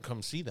them won't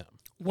come see them.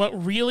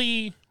 What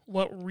really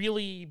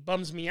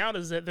bums me out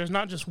is that there's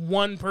not just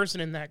one person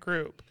in that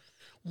group.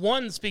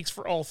 One speaks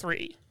for all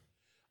three.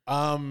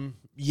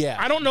 Yeah.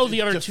 I don't know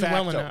the other two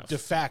well enough. De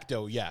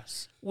facto,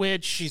 yes.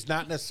 Which she's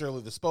not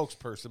necessarily the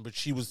spokesperson, but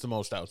she was the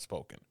most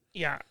outspoken.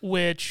 Yeah,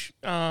 which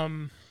I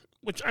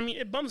mean,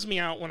 it bums me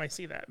out when I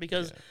see that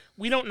because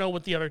we don't know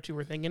what the other two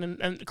were thinking,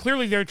 and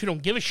clearly the other two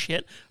don't give a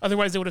shit.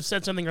 Otherwise, they would have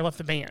said something or left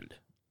the band.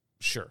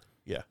 Sure.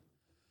 Yeah.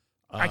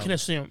 I can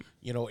assume.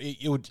 You know,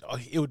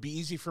 it would be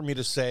easy for me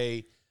to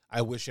say,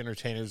 I wish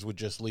entertainers would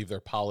just leave their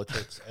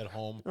politics at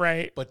home.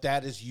 Right. But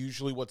that is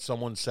usually what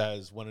someone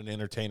says when an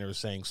entertainer is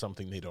saying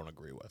something they don't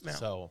agree with. No.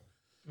 So,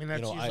 I mean,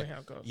 that's usually how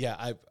it goes.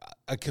 Yeah,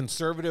 a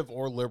conservative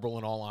or liberal,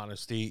 in all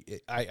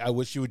honesty, I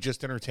wish you would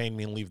just entertain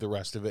me and leave the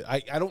rest of it.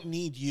 I don't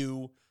need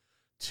you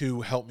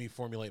to help me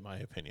formulate my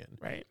opinion.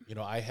 Right. You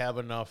know, I have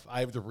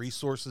the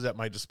resources at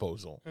my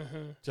disposal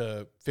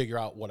to figure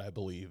out what I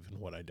believe and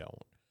what I don't.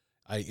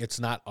 It's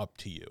not up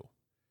to you.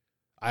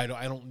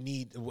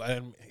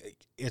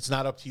 It's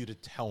not up to you to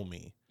tell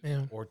me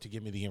or to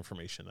give me the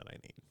information that I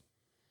need.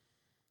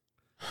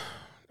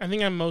 I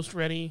think I'm most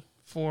ready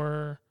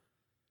for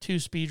 2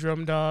 speed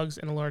drum dogs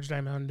and a large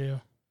Diet Mountain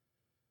Dew.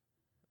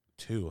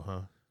 2, huh?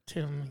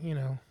 2, you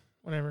know,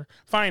 whatever.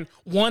 Fine.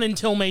 1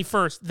 until May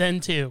 1st, then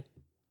 2.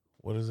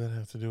 What does that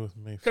have to do with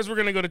me? Because we're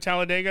going to go to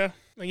Talladega.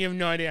 Like, you have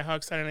no idea how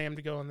excited I am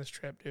to go on this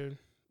trip, dude.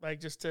 Like,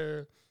 just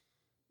to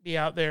be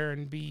out there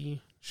and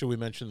be... Should we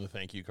mention the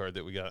thank you card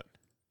that we got?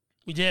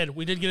 We did.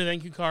 We did get a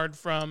thank you card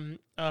from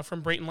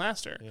Brayton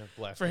Laster. Yeah,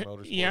 Laster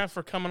Motorsports. Yeah,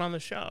 for coming on the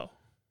show,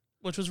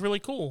 which was really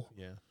cool.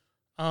 Yeah.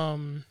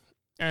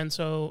 And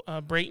so,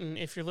 Brayton,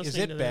 if you're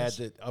listening to this... Is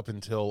it bad that up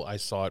until I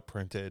saw it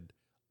printed,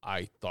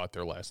 I thought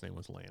their last name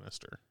was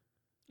Lannister?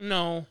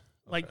 No.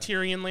 Like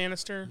Tyrion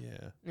Lannister?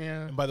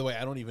 Yeah. And by the way,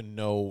 I don't even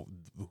know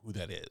who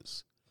that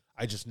is.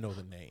 I just know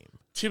the name.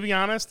 To be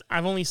honest,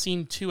 I've only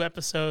seen 2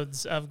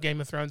 episodes of Game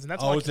of Thrones, and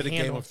that's all I could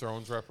handle. Game of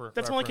Thrones reference?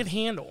 That's all I could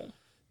handle.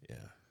 Yeah.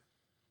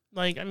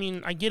 Like, I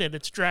mean, I get it.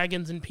 It's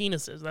dragons and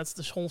penises. That's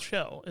the whole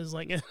show. Is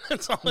like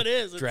that's all it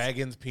is.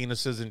 Dragons,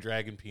 penises, and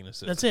dragon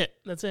penises. That's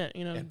it.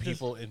 You know, and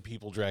people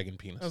dragging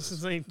penises. I was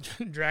just like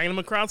dragging them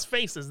across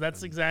faces.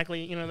 That's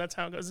exactly that's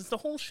how it goes. It's the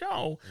whole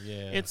show.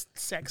 Yeah. It's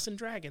sex and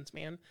dragons,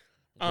 man.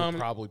 We're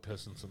probably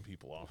pissing some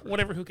people off.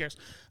 Whatever, who cares?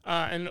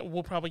 And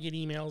we'll probably get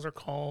emails or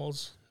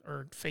calls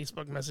or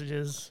Facebook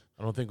messages.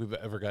 I don't think we've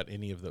ever got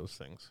any of those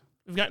things.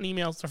 We've gotten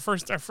emails.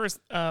 Our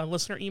first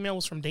listener email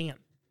was from Dan.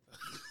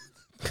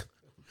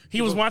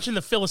 He was watching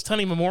the Phyllis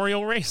Tunney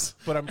Memorial Race.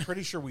 But I'm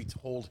pretty sure we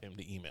told him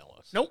to email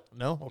us. Nope.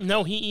 No? Okay.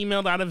 No, he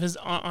emailed out of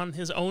on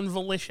his own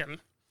volition.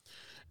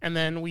 And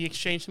then we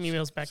exchanged some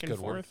emails back and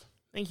forth. Work.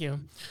 Thank you.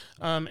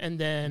 And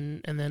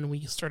then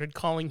we started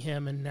calling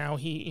him, and now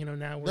he,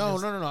 now we're No.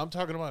 I'm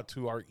talking about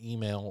to our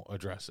email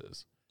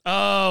addresses.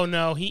 Oh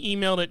no, he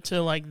emailed it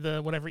to like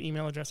the whatever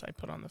email address I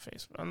put on the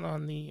Facebook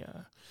on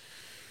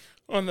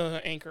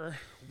the anchor.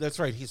 That's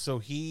right.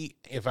 He,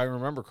 if I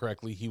remember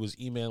correctly, he was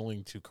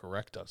emailing to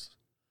correct us.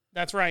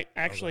 That's right.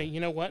 Actually,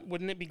 You know what?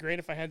 Wouldn't it be great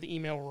if I had the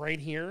email right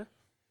here?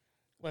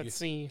 Let's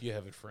see. Do you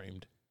have it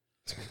framed?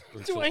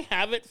 Do I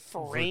have it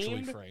framed?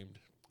 Virtually framed.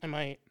 I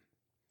might.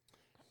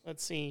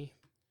 Let's see.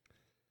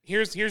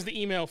 Here's the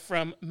email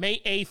from May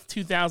 8th,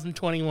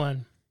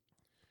 2021.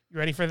 You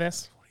ready for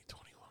this?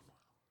 2021.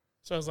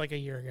 So it was like a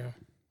year ago.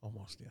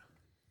 Almost, yeah.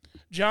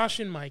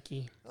 Josh and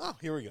Mikey. Oh,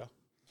 here we go.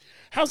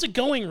 How's it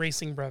going,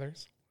 Racing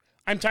Brothers?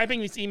 I'm typing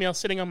this email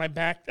sitting on my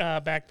back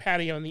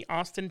patio in the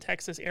Austin,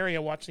 Texas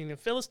area watching the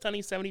Phyllis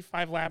Tunney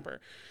 75 lapper,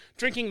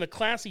 drinking the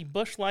classy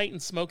Busch Light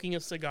and smoking a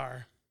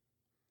cigar.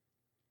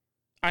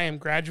 I am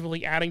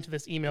gradually adding to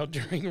this email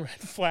during Red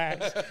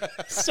Flags.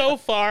 So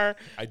far,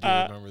 I do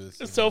remember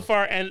this. So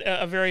far, and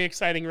a very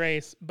exciting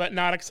race, but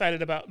not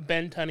excited about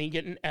Ben Tunney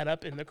getting ed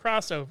up in the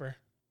crossover.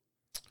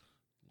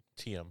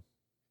 TM.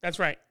 That's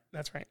right.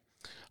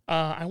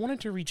 I wanted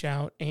to reach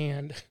out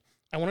and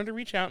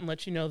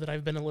let you know that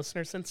I've been a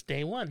listener since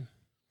day one.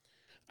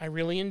 I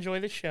really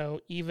enjoy the show,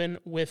 even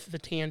with the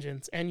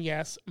tangents. And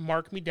yes,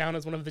 mark me down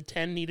as one of the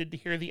 10 needed to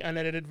hear the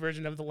unedited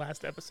version of the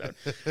last episode.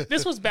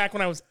 This was back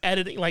when I was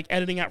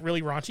editing out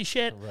really raunchy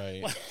shit.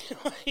 Right.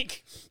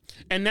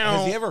 And now,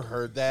 has he ever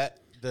heard that?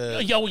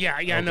 Yeah.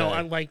 Okay. No.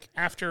 I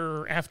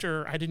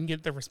after I didn't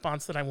get the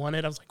response that I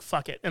wanted, I was like,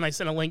 fuck it, and I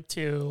sent a link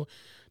to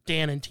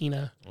Dan and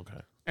Tina. Okay.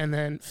 And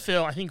then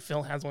Phil, I think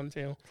Phil has one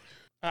too.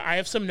 I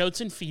have some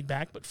notes and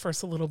feedback, but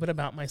first a little bit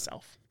about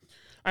myself.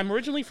 I'm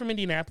originally from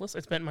Indianapolis. I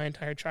spent my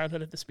entire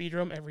childhood at the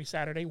Speedrome every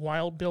Saturday.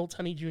 Wild Bill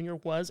Tunney Jr.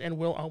 was and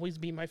will always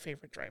be my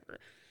favorite driver.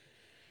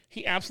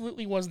 He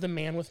absolutely was the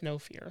man with no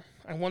fear.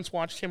 I once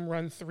watched him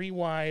run 3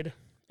 wide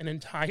an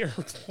entire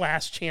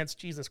last chance,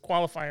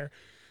 qualifier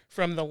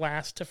from the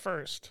last to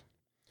first.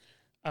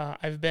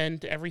 I've been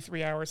to every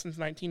 3 hours since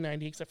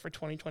 1990, except for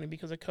 2020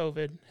 because of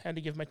COVID. Had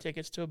to give my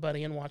tickets to a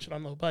buddy and watch it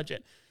on low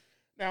budget.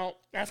 Now,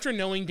 after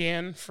knowing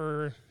Dan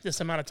for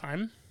this amount of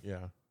time,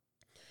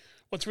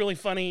 what's really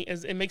funny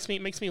is it makes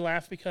me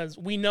laugh because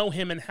we know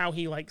him and how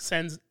he like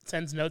sends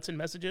notes and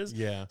messages.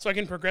 Yeah. So I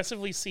can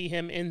progressively see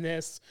him in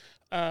this.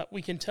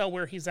 We can tell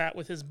where he's at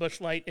with his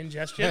Busch Light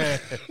ingestion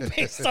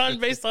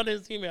based on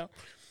his email.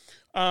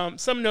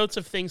 Some notes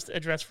of things to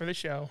address for the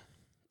show.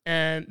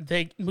 And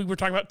we were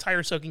talking about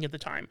tire soaking at the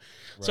time.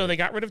 Right. So they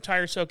got rid of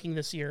tire soaking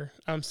this year.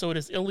 So it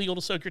is illegal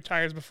to soak your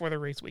tires before the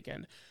race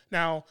weekend.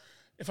 Now,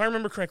 if I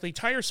remember correctly,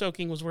 tire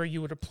soaking was where you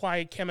would apply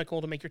a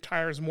chemical to make your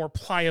tires more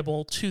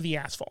pliable to the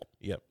asphalt.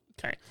 Yep.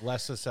 Okay.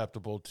 Less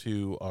susceptible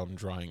to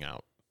drying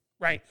out.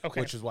 Right. Okay.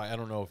 Which is why I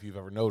don't know if you've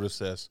ever noticed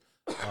this.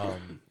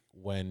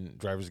 When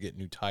drivers get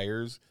new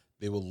tires,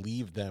 they will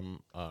leave them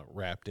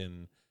wrapped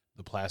in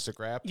the plastic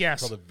wrap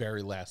until the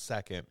very last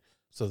second,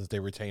 so that they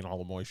retain all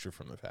the moisture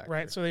from the factory.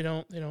 Right. So they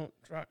don't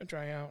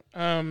dry out.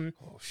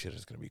 Oh shit!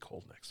 It's gonna be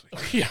cold next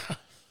week. Yeah.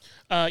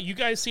 You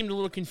guys seemed a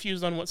little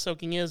confused on what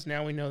soaking is.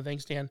 Now we know.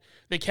 Thanks, Dan.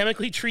 They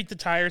chemically treat the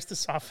tires to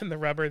soften the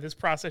rubber. This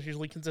process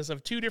usually consists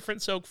of 2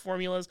 different soak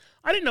formulas.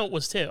 I didn't know it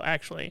was 2,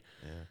 actually.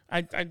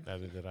 Yeah,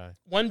 neither did I.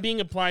 One being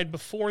applied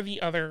before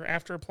the other.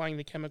 After applying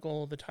the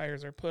chemical, the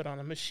tires are put on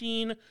a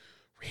machine,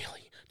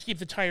 really, to keep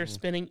the tires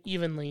spinning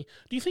evenly.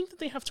 Do you think that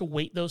they have to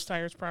weight those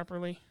tires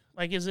properly?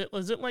 Like, is it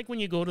like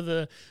when you go to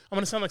the... I'm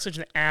going to sound like such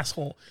an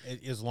asshole.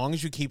 As long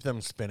as you keep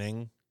them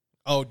spinning...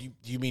 Oh, do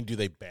you mean do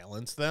they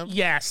balance them?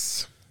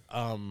 Yes.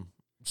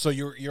 So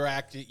you're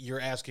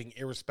asking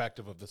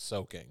irrespective of the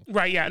soaking,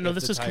 right? Yeah, no,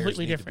 this is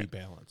completely different. To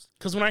be balanced.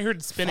 Because when I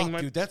heard spinning,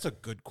 dude, that's a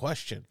good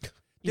question.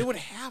 They would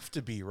have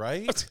to be,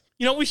 right?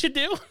 You know what we should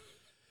do?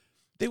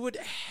 They would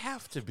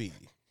have to be.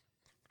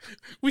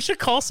 We should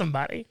call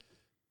somebody.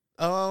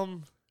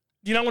 Do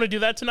you not want to do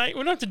that tonight?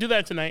 We don't have to do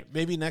that tonight.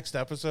 Maybe next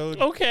episode.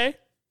 Okay.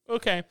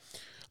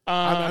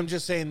 I'm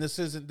just saying this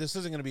isn't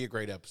going to be a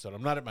great episode.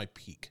 I'm not at my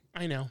peak.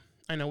 I know.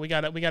 We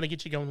gotta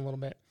get you going a little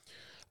bit.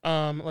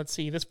 Let's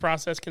see. This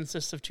process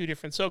consists of 2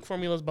 different soak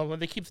formulas. Blah blah.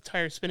 They keep the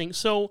tire spinning.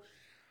 So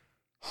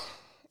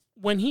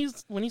when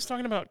he's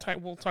talking about tire,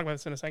 we'll talk about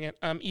this in a second.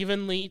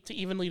 Evenly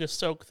to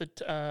soak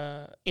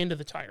the into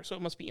the tire. So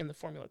it must be in the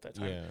formula at that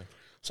time. Yeah.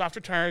 Softer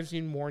tires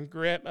need more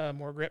grip,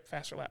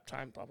 faster lap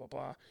time. Blah blah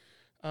blah.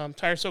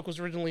 Tire soak was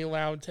originally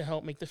allowed to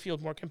help make the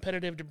field more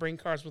competitive, to bring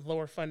cars with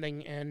lower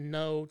funding and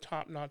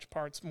non-top-notch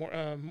parts more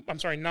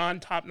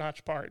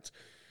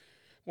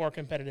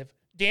competitive.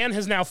 Dan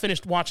has now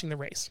finished watching the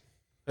race.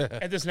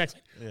 At this next,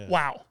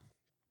 wow,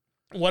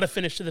 what a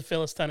finish to the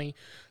Phyllis Tunney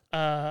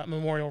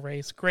Memorial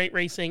Race! Great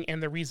racing,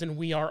 and the reason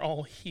we are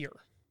all here.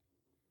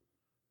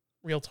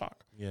 Real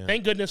talk. Yeah.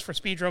 Thank goodness for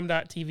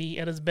Speedrome.tv.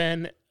 It has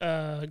been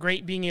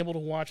great being able to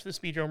watch the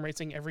Speedrome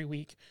racing every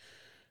week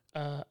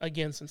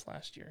again since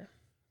last year.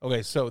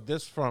 Okay, so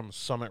this from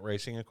Summit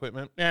Racing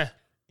Equipment. In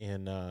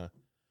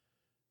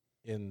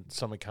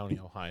Summit County,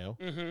 Ohio,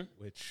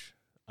 which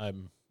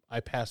I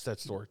passed that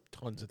store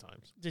tons of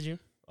times. Did you?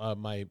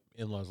 My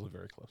in-laws live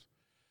very close.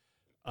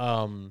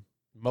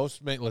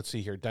 Let's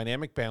see here.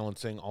 Dynamic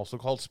balancing, also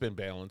called spin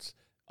balance.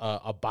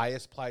 A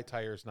bias ply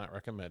tire is not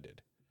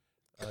recommended.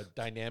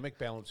 Dynamic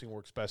balancing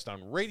works best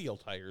on radial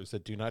tires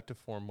that do not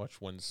deform much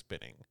when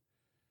spinning.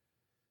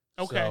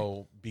 Okay.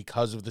 So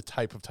because of the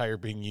type of tire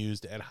being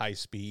used at high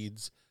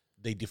speeds,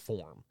 they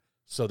deform.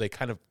 So they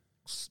kind of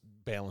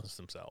balance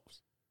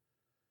themselves.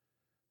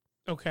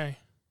 Okay.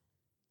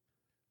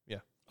 Yeah.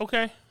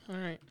 Okay. All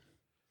right.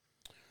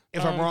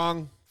 If I'm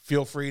wrong,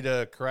 feel free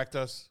to correct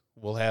us.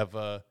 We'll have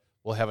a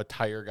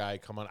tire guy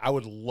come on. I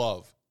would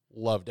love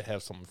to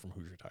have someone from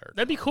Hoosier Tire.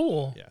 That'd be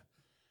cool. Yeah.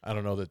 I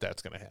don't know that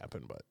that's going to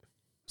happen, but.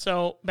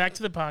 So back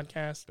to the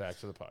podcast.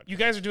 You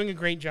guys are doing a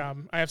great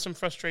job. I have some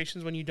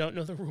frustrations when you don't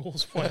know the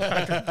rules.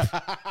 100.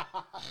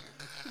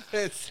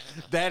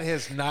 That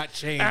has not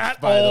changed at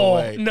by all.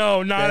 The way.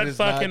 No, not at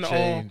fucking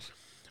all.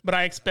 But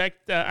I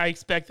expect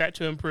that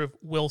to improve.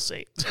 We'll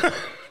see.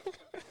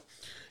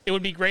 It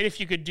would be great if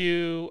you could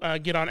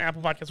get on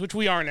Apple Podcasts, which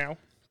we are now.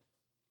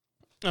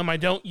 I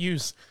don't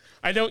use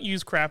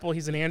Crapple.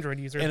 He's an Android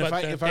user. And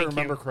if I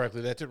remember correctly,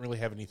 that didn't really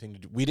have anything to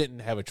do. We didn't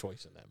have a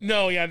choice in that.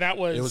 No, yeah,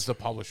 it was the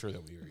publisher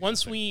that we were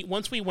once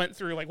we went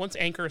through, like, once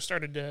Anchor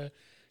started to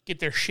get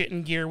their shit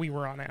in gear, we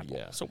were on Apple.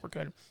 Yeah. So we're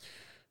good.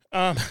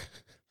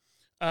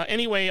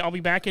 Anyway, I'll be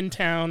back in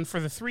town for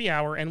the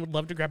 3-hour and would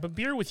love to grab a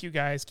beer with you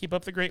guys. Keep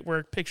up the great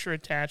work. Picture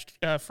attached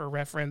for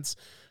reference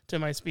to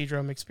my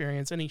Speedrome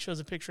experience. And he shows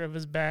a picture of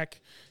his back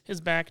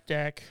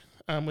deck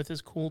with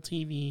his cool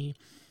TV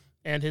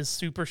and his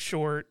super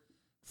short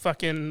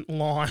fucking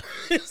lawn.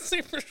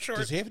 Super short.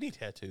 Does he have any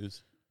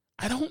tattoos?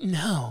 I don't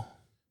know.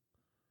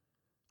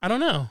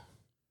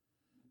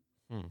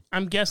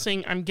 I'm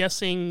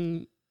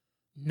guessing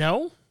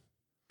no.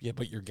 Yeah,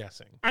 but you're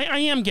guessing. I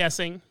am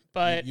guessing,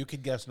 but you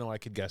could guess no. I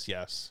could guess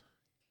yes.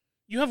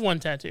 You have one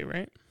tattoo,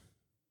 right?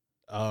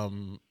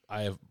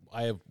 I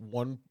have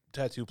one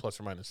tattoo plus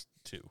or minus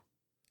 2.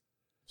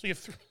 So you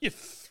have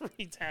 3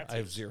 tattoos. I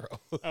have 0.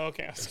 Oh,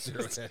 okay. I have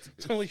 0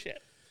 tattoos. Holy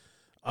shit.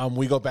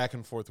 We go back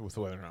and forth with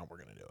whether or not we're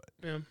going to do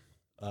it.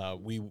 Yeah.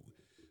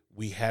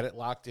 We had it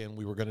locked in.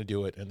 We were going to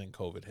do it, and then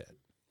COVID hit.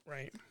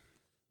 Right.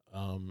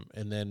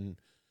 And then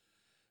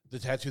the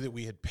tattoo that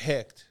we had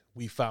picked,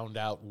 we found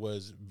out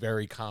was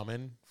very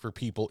common for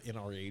people in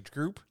our age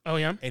group. Oh,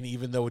 yeah? And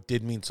even though it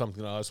did mean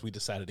something to us, we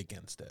decided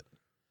against it.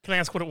 Can I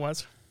ask what it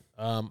was?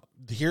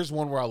 Here's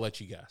one where I'll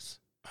let you guess.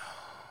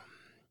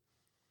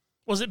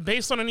 Was it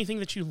based on anything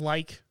that you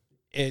like?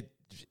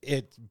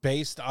 It's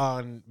based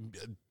on...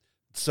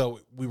 So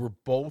we were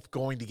both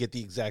going to get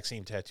the exact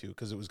same tattoo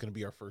because it was going to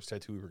be our first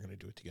tattoo. We were going to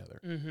do it together.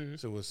 Mm-hmm.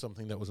 So it was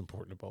something that was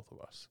important to both of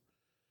us.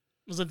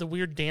 Was it the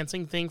weird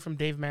dancing thing from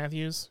Dave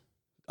Matthews?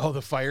 Oh,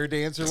 the fire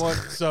dancer one?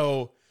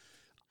 So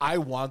I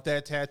want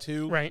that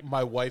tattoo. Right.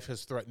 My wife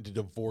has threatened to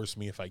divorce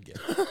me if I get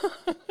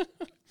it.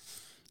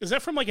 Is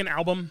that from like an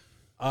album?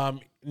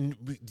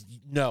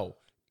 No.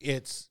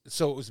 It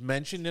was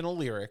mentioned in a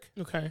lyric.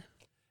 Okay.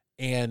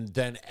 And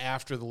then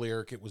after the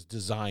lyric, it was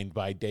designed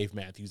by Dave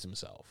Matthews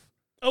himself.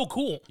 Oh,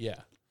 cool. Yeah.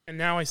 And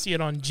now I see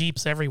it on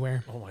Jeeps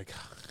everywhere. Oh, my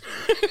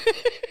God.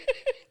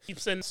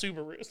 Jeeps and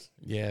Subarus.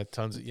 Yeah,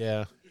 tons of,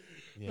 yeah.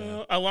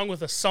 Along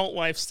with a Salt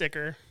Life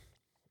sticker.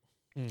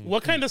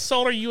 What kind of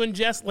salt are you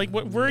ingest? Like,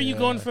 where are you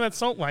going for that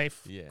Salt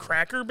Life? Yeah.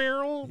 Cracker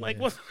Barrel? Yeah. Like,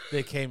 what?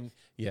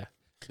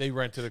 They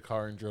rented a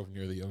car and drove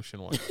near the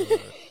ocean once.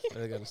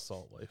 They got a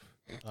Salt Life.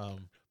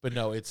 But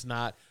no, it's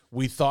not.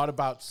 We thought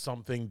about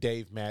something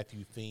Dave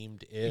Matthews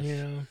themed-ish.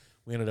 Yeah.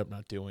 We ended up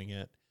not doing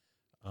it.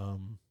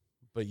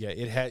 But yeah,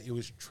 it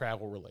was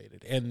travel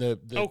related, and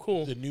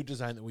cool. The new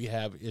design that we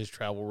have is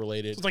travel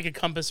related. So it's like a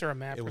compass or a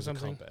map or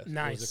something. A compass.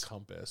 Nice. It was a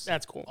compass.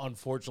 That's cool.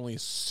 Unfortunately,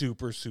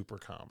 super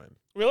common.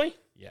 Really?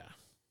 Yeah.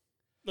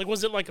 Like,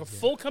 was it like a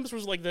full compass, or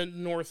was it like the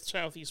north,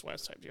 south, east,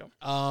 west type deal?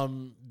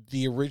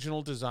 The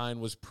original design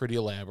was pretty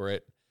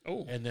elaborate.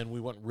 Oh. And then we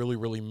went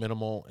really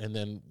minimal, and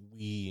then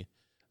we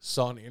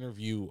saw an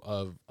interview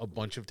of a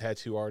bunch of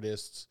tattoo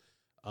artists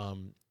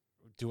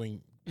doing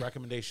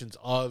recommendations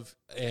of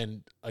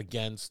and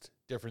against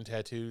different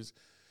tattoos.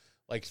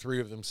 Like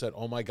 3 of them said,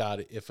 "Oh my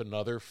God, if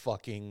another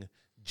fucking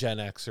Gen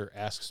Xer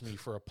asks me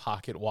for a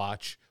pocket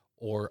watch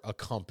or a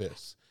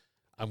compass,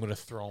 I'm going to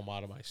throw them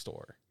out of my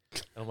store."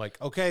 And I'm like,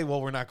 okay,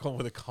 well, we're not going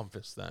with a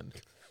compass then.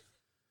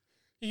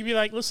 You'd be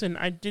like, listen,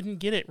 I didn't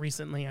get it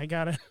recently. I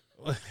got it.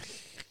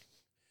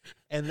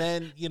 And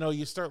then,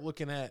 you start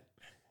looking at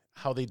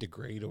how they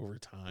degrade over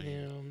time.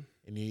 Yeah.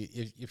 And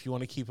if you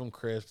want to keep them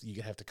crisp,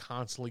 you have to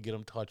constantly get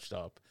them touched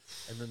up.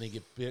 And then they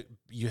get big.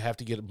 You have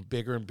to get them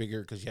bigger and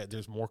bigger because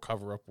there's more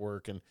cover-up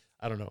work. And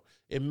I don't know.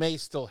 It may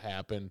still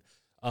happen.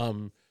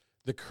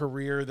 The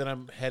career that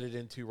I'm headed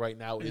into right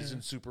now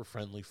isn't super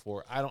friendly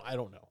for. I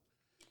don't know.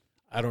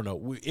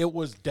 It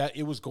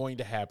was going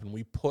to happen.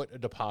 We put a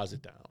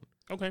deposit down.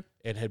 Okay.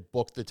 And had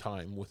booked the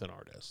time with an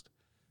artist.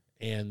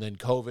 And then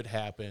COVID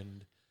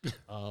happened.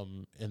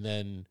 And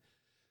then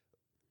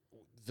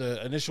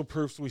the initial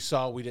proofs we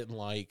saw we didn't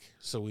like.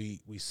 So we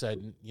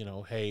said,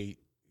 hey,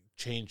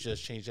 change this,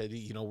 change that.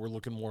 We're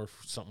looking more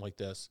for something like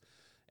this.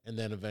 And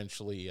then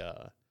eventually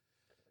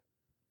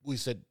we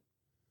said,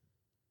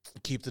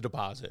 keep the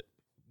deposit.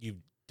 You've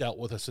dealt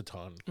with us a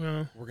ton.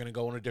 Yeah. We're going to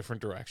go in a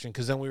different direction.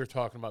 Because then we were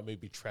talking about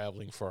maybe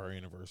traveling for our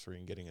anniversary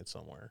and getting it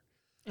somewhere.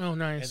 Oh,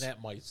 nice. And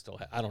that might still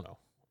I don't know.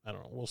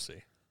 We'll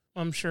see.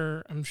 I'm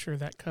sure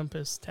that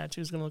compass tattoo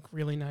is going to look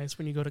really nice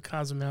when you go to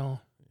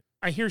Cozumel.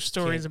 I hear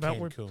stories about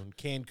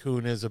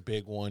Cancun is a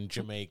big one.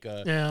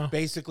 Jamaica. Yeah.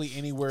 Basically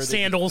anywhere.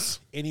 Sandals.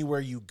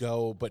 Anywhere you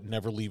go, but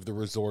never leave the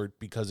resort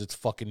because it's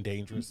fucking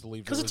dangerous to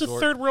leave the resort. Because it's a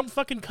third world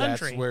fucking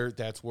country.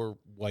 That's where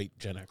white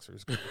Gen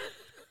Xers go.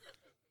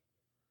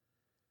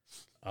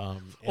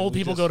 Old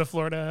people go to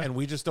Florida, and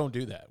we just don't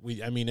do that.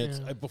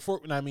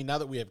 Now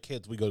that we have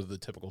kids, we go to the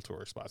typical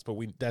tourist spots, but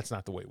that's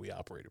not the way we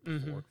operated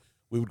before. Mm-hmm.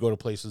 We would go to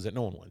places that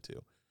no one went to.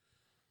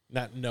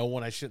 Not no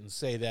one. I shouldn't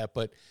say that,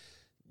 but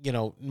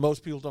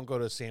most people don't go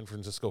to San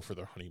Francisco for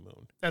their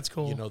honeymoon. That's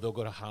cool. They'll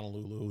go to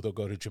Honolulu. They'll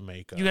go to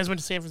Jamaica. You guys went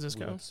to San Francisco?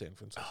 We went to San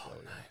Francisco. Oh,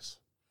 nice.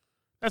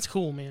 That's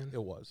cool, man.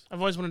 It was. I've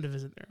always wanted to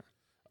visit there.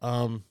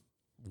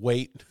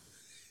 Wait.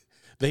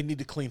 They need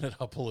to clean it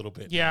up a little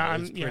bit. Yeah,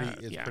 it's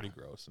pretty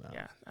gross now.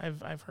 Yeah,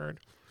 I've heard.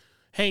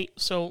 Hey,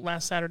 so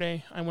last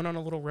Saturday I went on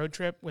a little road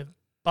trip with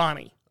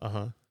Bonnie.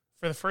 Uh-huh.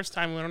 For the first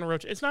time, we went on a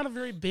road trip. It's not a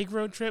very big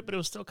road trip, but it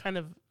was still kind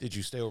of... Did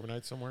you stay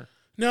overnight somewhere?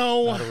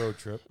 No. Not a road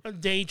trip? A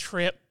day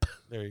trip.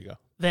 There you go.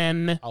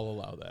 Then... I'll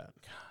allow that.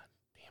 God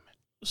damn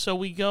it. So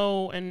we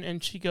go,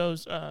 and she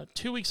goes...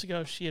 2 weeks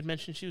ago, she had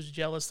mentioned she was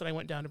jealous that I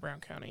went down to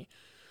Brown County.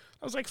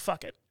 I was like,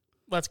 fuck it.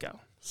 Let's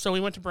go. So we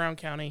went to Brown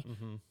County.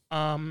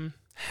 Mm-hmm.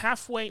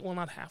 Halfway... Well,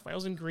 not halfway. I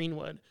was in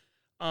Greenwood.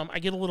 I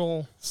get a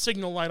little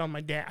signal light on my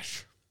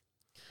dash.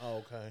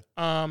 Oh,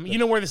 okay. You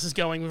know where this is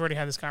going. We've already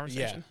had this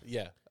conversation.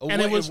 Yeah.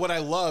 And what I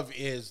love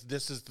is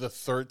this is the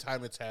third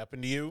time it's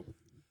happened to you.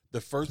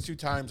 The first 2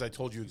 times I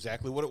told you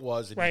exactly what it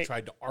was, and you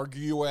tried to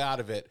argue your way out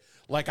of it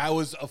like I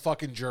was a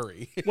fucking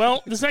jury.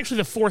 Well, this is actually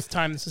the 4th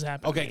time this has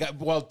happened. Okay,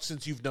 well,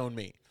 since you've known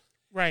me.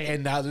 Right.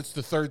 And now it's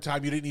the 3rd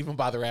time you didn't even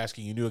bother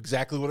asking. You knew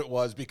exactly what it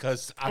was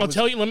because I'll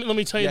tell you. Let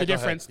me tell you the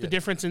difference. The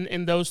difference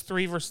in those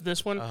 3 versus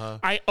this one.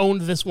 I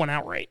owned this one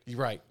outright.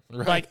 Right.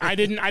 Like I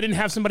didn't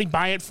have somebody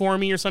buy it for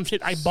me or some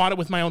shit. I bought it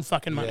with my own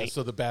fucking money. Yeah,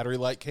 so the battery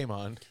light came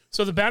on.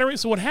 So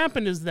what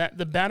happened is that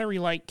the battery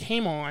light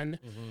came on,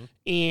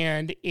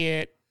 and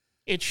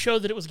it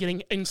showed that it was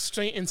getting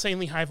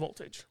insanely high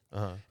voltage.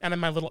 And then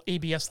my little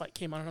ABS light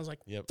came on, and I was like,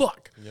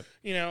 fuck. Yep.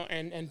 You know,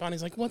 and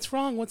Bonnie's like, what's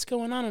wrong? What's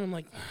going on? And I'm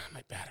like,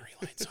 my battery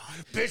light's on.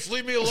 Bitch,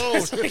 leave me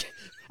alone. Like,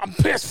 I'm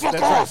pissed.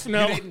 Fuck off. Right.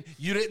 No.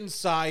 You didn't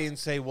sigh and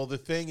say, well, the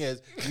thing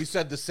is, you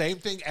said the same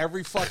thing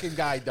every fucking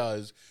guy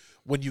does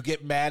when you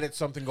get mad at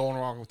something going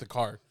wrong with the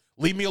car.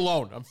 Leave me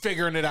alone. I'm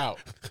figuring it out.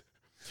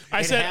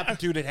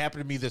 It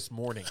happened to me this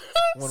morning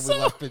when we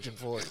left Pigeon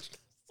Forge.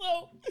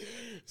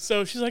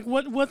 So she's like,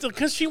 what?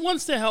 Because she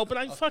wants to help, and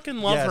I fucking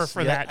love her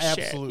for that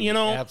shit. You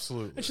know?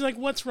 Absolutely. And she's like,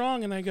 what's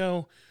wrong? And I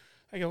go,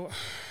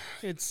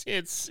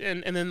 it's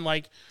and then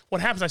like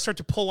what happens? I start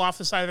to pull off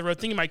the side of the road,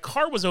 thinking my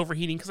car was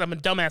overheating because I'm a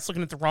dumbass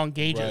looking at the wrong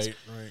gauges.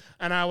 Right.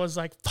 And I was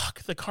like,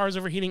 fuck, the car's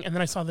overheating. And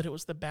then I saw that it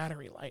was the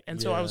battery light,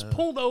 and so I was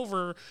pulled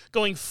over,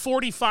 going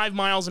 45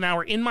 miles an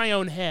hour in my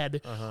own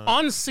head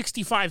on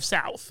 65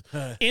 South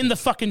in the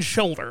fucking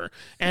shoulder.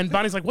 And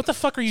Bonnie's like, what the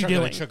fuck are you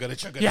doing?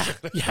 Yeah,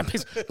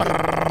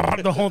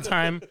 the whole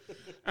time.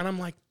 And I'm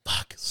like,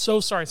 fuck, so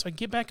sorry. So I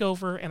get back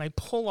over and I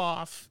pull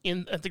off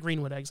at the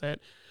Greenwood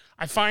exit.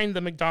 I find the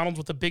McDonald's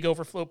with the big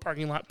overflow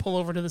parking lot, pull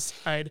over to the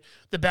side.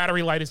 The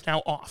battery light is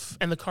now off,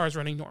 and the car is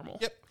running normal.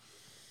 Yep.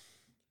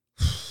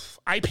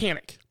 I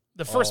panic.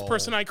 The first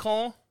person I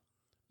call,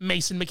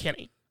 Mason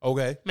McKinney.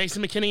 Okay.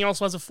 Mason McKinney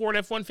also has a Ford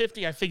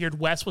F-150. I figured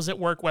Wes was at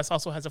work. Wes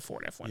also has a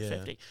Ford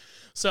F-150. Yeah.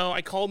 So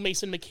I called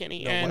Mason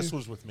McKinney. No, Wes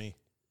was with me.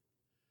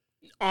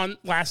 On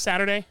last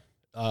Saturday?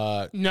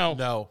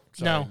 No.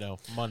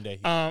 Monday.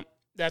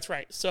 That's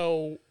right.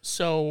 So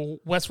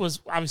Wes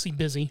was obviously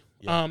busy.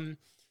 Yeah.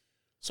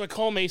 So I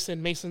call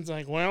Mason. Mason's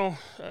like, well,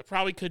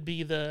 probably could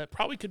be the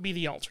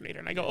alternator.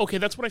 And I go, okay,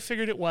 that's what I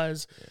figured it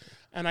was. Yeah.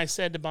 And I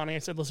said to Bonnie, I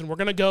said, listen, we're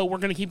going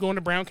to keep going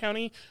to Brown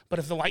County, but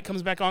if the light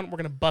comes back on, we're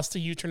going to bust a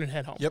U-turn and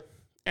head home. Yep.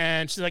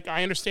 And she's like,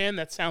 I understand.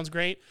 That sounds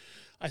great.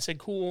 I said,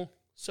 cool.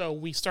 So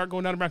we start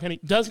going down to Brown County.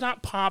 Does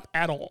not pop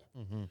at all.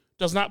 Mm-hmm.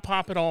 Does not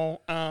pop at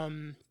all.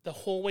 The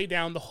whole way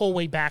down, the whole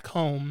way back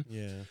home.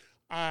 Yeah.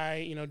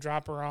 I,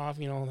 drop her off,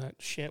 all that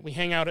shit. We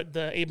hang out at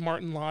the Abe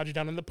Martin Lodge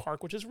down in the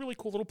park, which is a really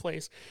cool little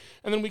place.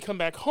 And then we come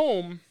back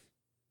home.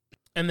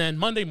 And then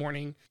Monday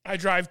morning, I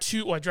drive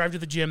to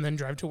the gym, then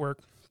drive to work.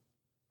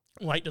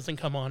 Light doesn't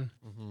come on.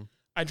 Mm-hmm.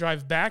 I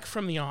drive back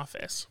from the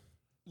office.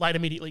 Light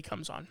immediately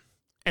comes on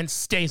and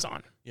stays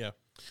on. Yeah.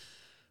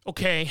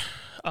 Okay,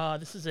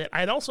 this is it.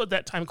 I had also at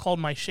that time called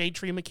my shade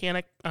tree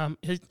mechanic.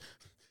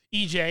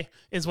 EJ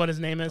is what his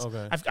name is.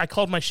 Okay. I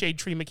called my shade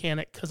tree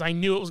mechanic because I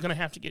knew it was going to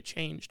have to get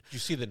changed. Did you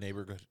see the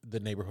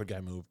neighborhood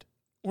guy moved?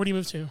 Where'd he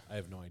move to? I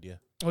have no idea.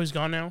 Oh, he's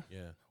gone now?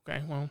 Yeah.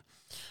 Okay, well.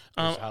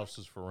 His house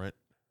is for rent.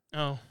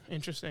 Oh,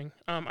 interesting.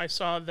 I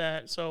saw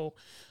that. So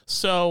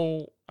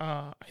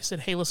I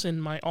said, hey,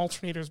 listen, my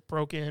alternator's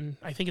broken.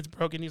 I think it's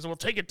broken. He said, well,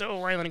 take it to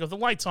O'Reilly. And I go, the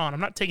light's on.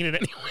 I'm not taking it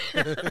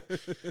anywhere.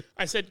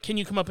 I said, can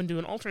you come up and do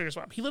an alternator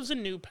swap? He lives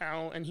in New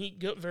Pal, and he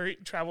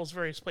travels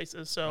various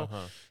places. So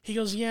he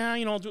goes, yeah,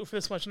 I'll do it for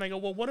this much. And I go,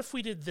 well, what if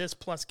we did this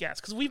plus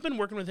gas? Because we've been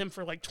working with him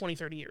for like 20,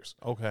 30 years.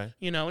 Okay.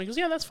 And he goes,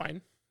 yeah, that's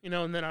fine.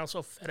 And then I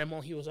also fed him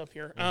while he was up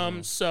here.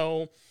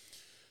 So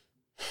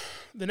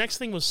the next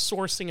thing was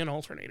sourcing an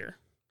alternator.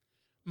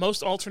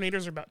 Most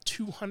alternators are about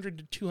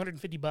 $200 to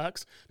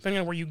 $250, depending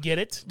on where you get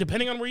it.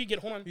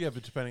 Hold on. Yeah,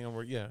 but depending on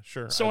where, yeah,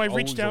 sure. So I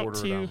reached out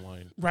to,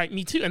 right,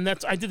 me too. And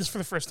I did this for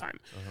the first time.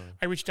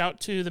 I reached out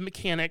to the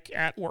mechanic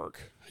at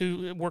work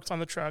who works on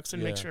the trucks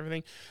and makes sure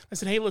everything. I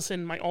said, hey,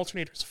 listen, my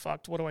alternator's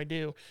fucked. What do I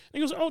do? And he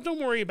goes, oh, don't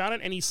worry about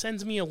it. And he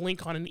sends me a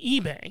link on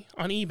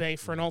eBay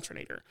for an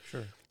alternator.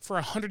 Sure. For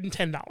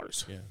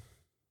 $110. Yeah.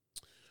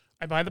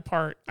 I buy the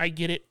part. I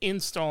get it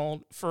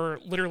installed for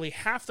literally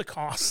half the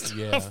cost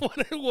of what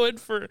it would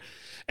for.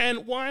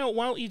 And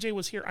while EJ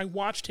was here, I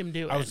watched him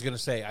do it. I was going to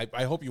say,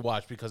 I hope you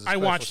watched because I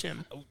watched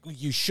him.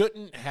 You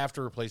shouldn't have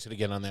to replace it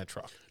again on that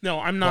truck.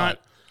 No, I'm not.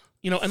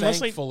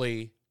 Unless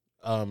thankfully,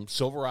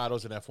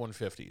 Silverados and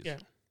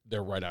F-150s,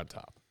 they're right on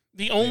top.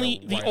 The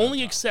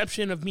only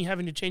exception of me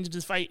having to change it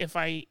is if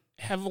I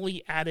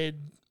heavily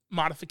added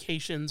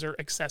modifications or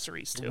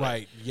accessories to it.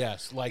 Right,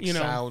 yes, like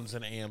sounds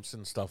and amps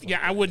and stuff like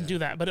that. I wouldn't do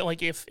that. But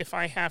if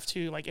I have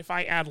to, if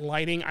I add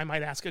lighting, I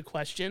might ask a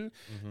question.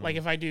 Mm-hmm. Like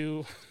if I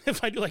do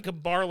like a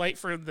bar light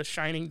for the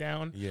shining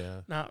down.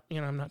 Yeah.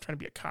 I'm not trying to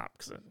be a cop.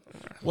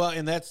 Well,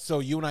 and that's, so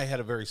you and I had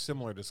a very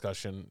similar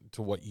discussion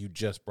to what you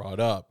just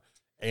brought up.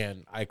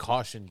 And I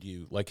cautioned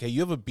you, like, hey,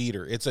 you have a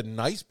beater. It's a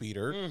nice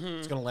beater.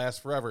 It's going to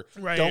last forever.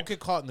 Right. Don't get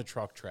caught in the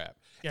truck trap.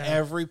 Yeah.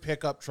 Every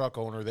pickup truck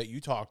owner that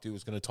you talk to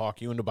is going to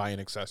talk you into buying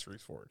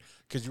accessories for it.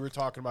 Because you were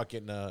talking about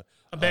getting a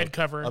bed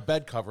cover. A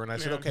bed cover. And I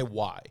said, okay,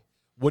 why?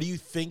 What do you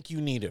think you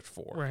need it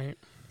for? Right.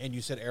 And you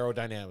said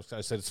aerodynamics.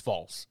 I said it's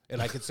false.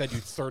 And I could send you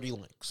 30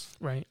 links.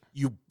 Right.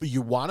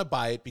 You want to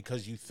buy it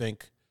because you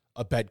think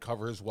a bed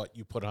cover is what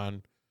you put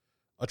on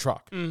a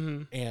truck.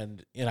 Mm-hmm.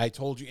 And I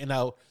told you, and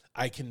now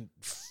I can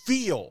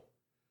feel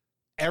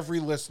every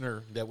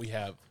listener that we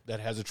have that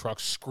has a truck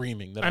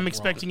screaming that I'm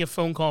expecting a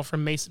phone call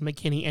from Mason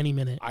McKinney any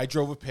minute. I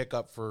drove a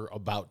pickup for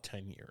about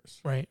 10 years.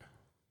 Right.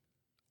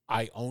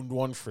 I owned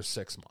one for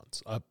 6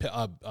 months,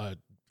 a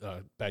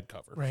bed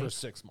cover for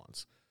 6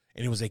 months.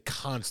 And it was a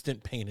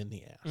constant pain in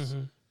the ass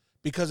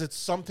because it's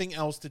something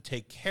else to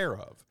take care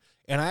of.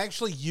 And I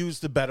actually use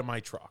the bed of my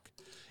truck.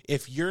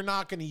 If you're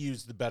not going to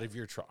use the bed of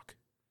your truck,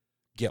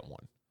 get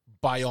one.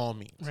 By all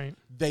means. Right.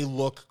 They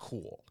look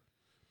cool.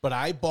 But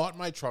I bought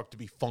my truck to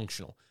be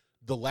functional.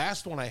 The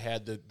last one I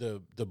had,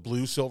 the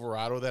blue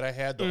Silverado that I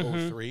had,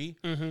 the 03,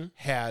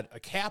 had a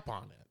cap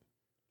on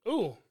it.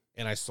 Ooh.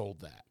 And I sold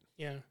that.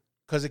 Yeah.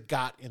 Because it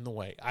got in the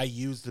way. I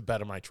used the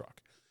bed of my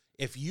truck.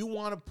 If you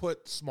want to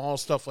put small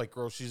stuff like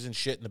groceries and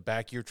shit in the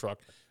back of your truck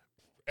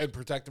and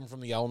protect them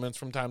from the elements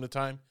from time to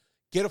time,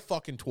 get a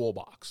fucking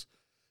toolbox.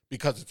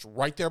 Because it's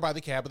right there by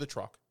the cab of the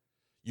truck.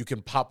 You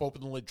can pop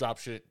open the lid, drop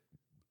shit,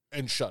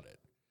 and shut it.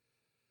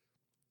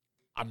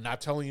 I'm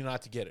not telling you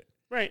not to get it.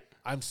 Right.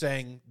 I'm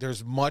saying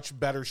there's much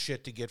better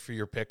shit to get for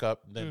your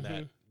pickup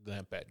than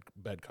that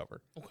bed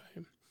cover.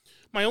 Okay.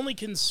 My only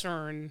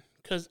concern,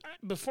 because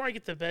before I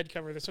get the bed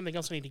cover, there's something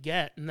else I need to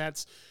get, and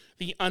that's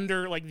the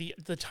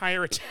the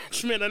tire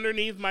attachment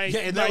underneath my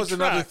yeah. And that was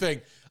truck. another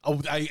thing.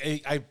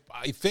 I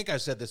think I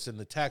said this in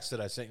the text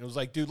that I sent. It was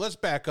like, dude, let's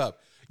back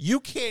up. You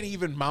can't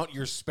even mount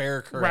your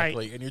spare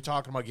correctly, and you're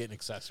talking about getting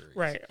accessories.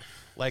 Right.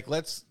 Like,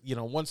 let's,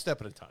 one step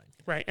at a time.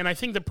 Right. And I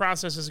think the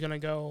process is going to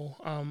go,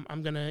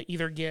 I'm going to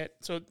either get,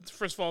 so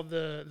first of all,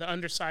 the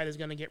underside is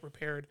going to get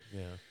repaired.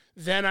 Yeah.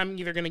 Then I'm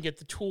either going to get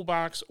the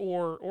toolbox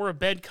or a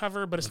bed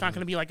cover, but it's not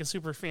going to be like a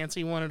super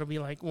fancy one. It'll be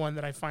like one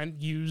that I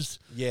find used,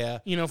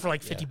 for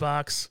like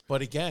 $50.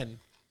 But again,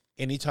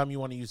 anytime you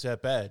want to use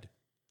that bed,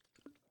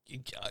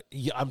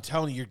 I'm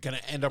telling you, you're going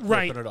to end up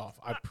ripping it off.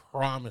 I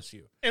promise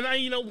you. And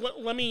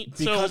let me...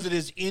 Because it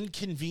is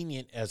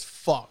inconvenient as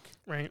fuck.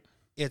 Right.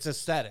 It's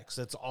aesthetics.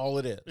 That's all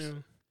it is. Yeah.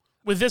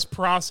 With this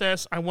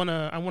process, I'm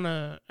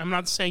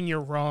not saying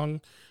you're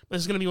wrong, but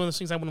this is going to be one of those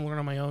things I want to learn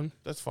on my own.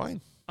 That's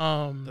fine.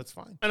 That's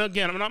fine. And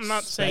again, I'm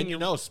not saying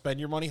you spend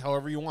your money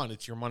however you want.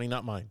 It's your money,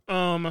 not mine.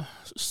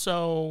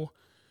 So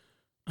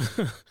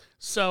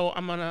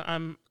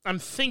I'm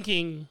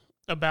thinking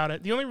about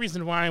it. The only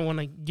reason why I want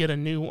to get a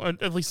new,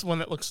 at least one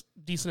that looks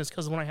decent, is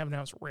because the one I have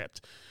now is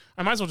ripped.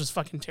 I might as well just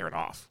fucking tear it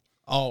off.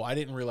 Oh, I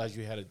didn't realize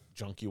you had a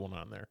junky one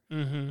on there.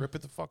 Mm-hmm. Rip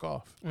it the fuck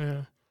off.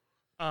 Yeah.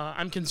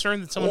 I'm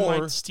concerned that someone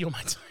might steal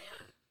my tire.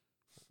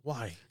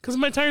 Why? Because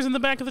my tire's in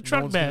the back of the truck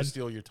no one's bed. Gonna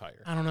steal your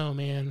tire. I don't know,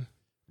 man.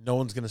 No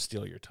one's gonna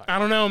steal your tire. I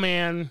don't know,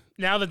 man.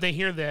 Now that they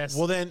hear this,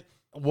 well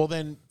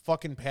then,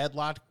 fucking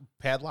padlock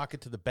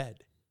it to the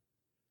bed.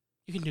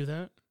 You can do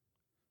that.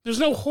 There's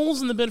no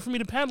holes in the bed for me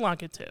to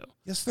padlock it to.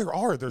 Yes, there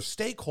are. There's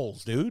stake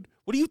holes, dude.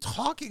 What are you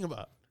talking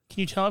about?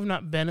 Can you tell I've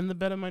not been in the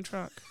bed of my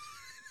truck?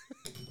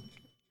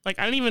 Like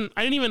I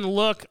didn't even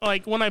look.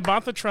 Like when I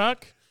bought the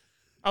truck,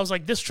 I was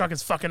like, this truck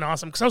is fucking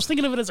awesome, because I was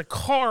thinking of it as a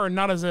car,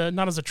 not as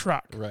a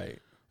truck. Right.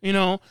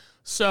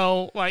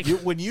 So like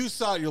when you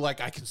saw it, you're like,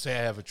 I can say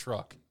I have a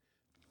truck.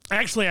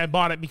 Actually, I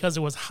bought it because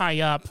it was high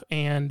up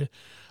and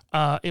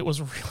it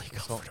was really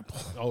comfortable.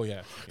 Oh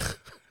yeah.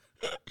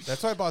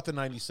 That's why I bought the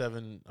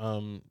 97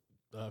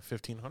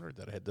 1500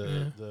 that I had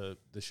the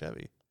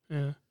Chevy.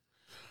 Yeah.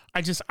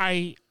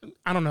 I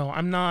don't know.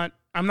 I'm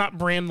not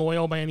brand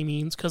loyal by any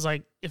means, because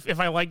like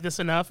if I like this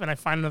enough and I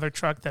find another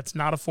truck that's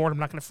not a Ford, I'm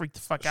not going to freak the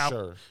fuck out.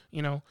 Sure.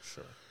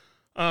 Sure.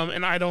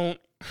 And I don't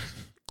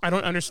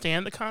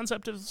understand the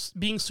concept of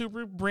being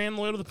super brand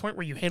loyal to the point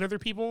where you hate other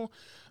people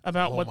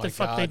about what the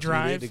fuck they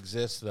drive. Dude, it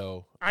exists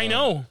though. I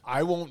know.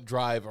 I won't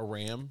drive a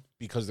Ram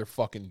because they're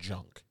fucking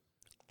junk.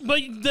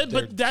 But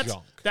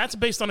that's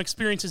based on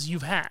experiences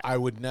you've had. I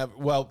would never.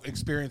 Well,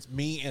 experience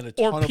me and a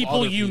ton of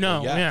people other you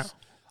know. Yes. Yeah.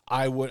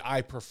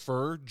 I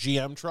prefer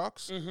GM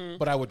trucks,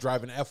 but I would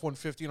drive an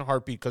F-150 in a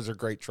heartbeat because they're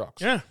great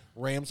trucks. Yeah.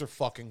 Rams are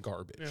fucking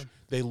garbage. Yeah.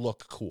 They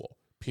look cool.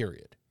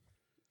 Period.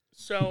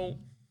 So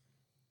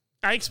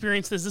I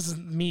experienced this. This is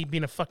me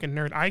being a fucking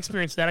nerd. I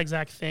experienced that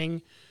exact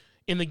thing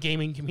in the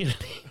gaming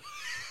community.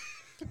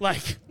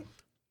 Like,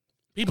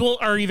 people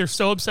are either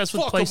so obsessed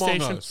with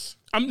PlayStation.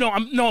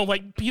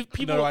 Like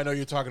people. No, I know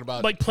you're talking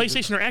about like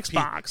PlayStation or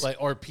Xbox,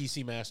 or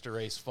PC Master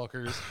Race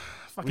fuckers.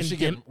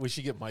 We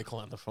should get Michael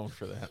on the phone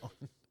for that one.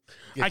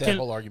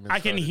 Whole argument.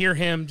 I can hear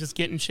him just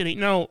getting shitty.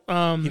 No,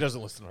 he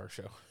doesn't listen to our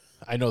show.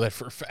 I know that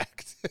for a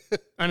fact.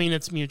 I mean,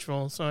 it's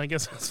mutual, so I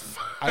guess it's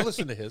fine. I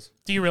listen to his.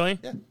 Do you really?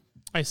 Yeah.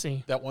 I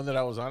see. That one that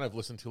I was on, I've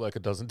listened to like a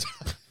dozen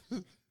times.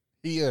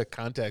 He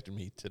contacted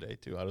me today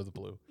too, out of the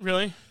blue.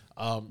 Really?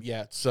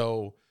 Yeah.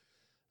 So,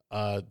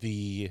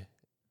 the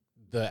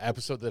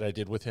episode that I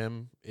did with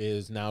him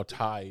is now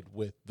tied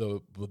with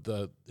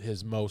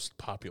his most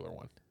popular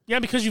one. Yeah,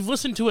 because you've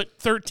listened to it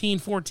 13,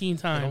 14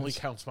 times. It only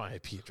counts my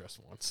IP address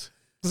once.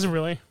 Is it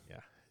really? Yeah.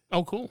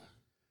 Oh, cool.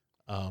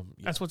 Yeah.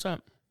 That's what's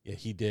up. Yeah,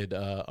 he did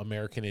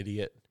American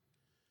Idiot.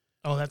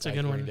 Oh, that's a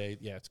good one.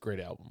 Yeah, it's a great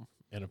album.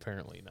 And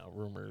apparently now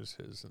rumors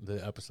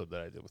the episode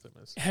that I did with him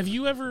is. Have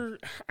you ever?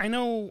 I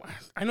know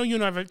you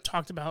and I have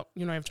talked about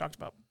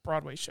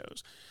Broadway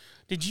shows.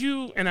 Did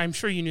you? And I'm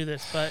sure you knew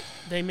this, but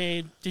they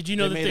made. Did you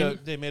know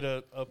they made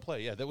a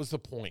play? Yeah, that was the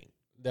point.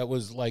 That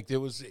was like it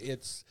was.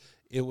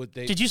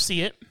 Did you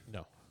see it?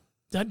 No.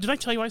 Did I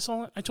tell you I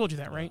saw it? I told you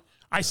that, right?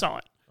 I saw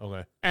it.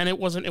 Okay. And it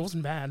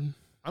wasn't bad.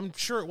 I'm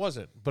sure it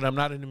wasn't, but I'm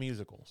not into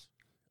musicals.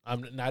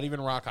 I'm not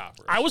even rock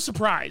opera. I was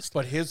surprised.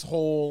 But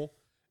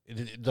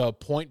the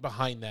point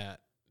behind that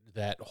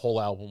whole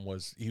album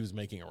was he was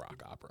making a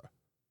rock opera.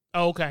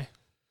 Oh, okay.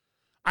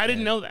 I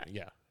didn't know that.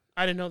 Yeah.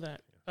 I didn't know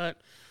that. But,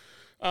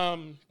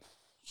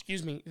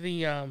 excuse me.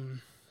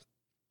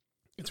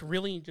 It's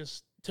really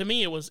just, to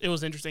me, it was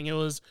interesting. It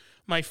was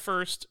my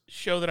first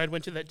show that I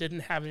went to that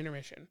didn't have an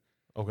intermission.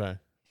 Okay.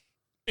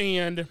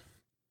 And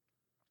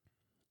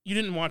you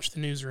didn't watch The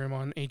Newsroom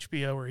on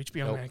HBO or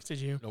HBO Max, did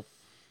you? Nope.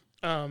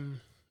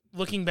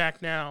 Looking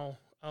back now,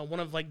 one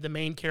of like the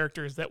main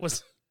characters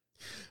that's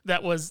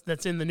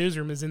in The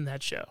Newsroom is in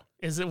that show.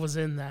 It was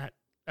in that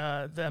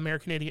the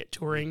American Idiot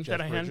touring Jeff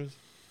that I Bridges?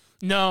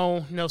 had.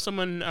 No,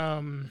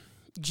 someone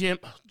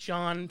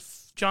John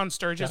Sturgis,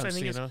 John I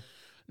think Cena? is.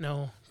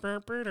 No. I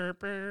was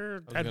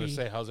going to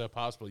say, how's that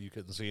possible? You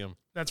couldn't see him.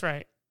 That's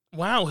right.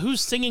 Wow,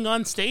 who's singing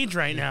on stage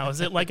right now? Is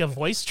it like a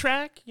voice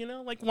track?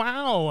 Like,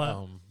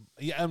 wow.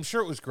 Yeah, I'm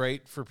sure it was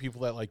great for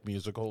people that like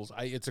musicals.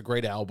 It's a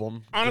great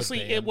album. Honestly,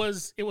 it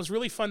was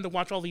really fun to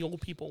watch all the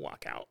old people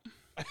walk out.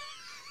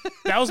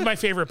 That was my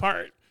favorite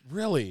part.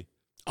 Really?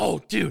 Oh,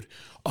 dude.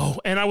 Oh,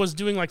 and I was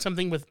doing like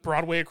something with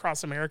Broadway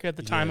Across America at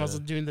the time. I was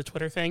doing the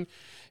Twitter thing.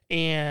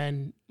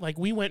 And like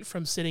we went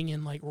from sitting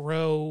in like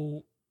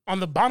row on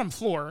the bottom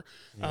floor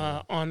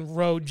on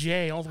row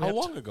J all the way How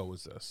up long ago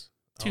was this?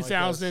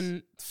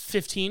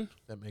 2015.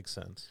 That makes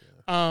sense.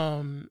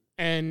 Yeah.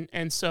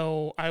 And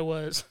so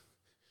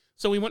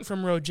we went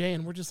from row J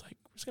and we're just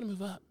going to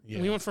move up. Yeah.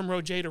 And we went from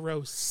row J to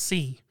row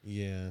C.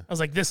 Yeah. I was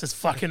like, this is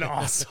fucking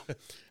awesome.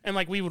 And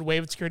like we would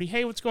wave at security,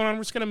 hey, what's going on?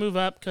 We're just going to move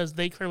up because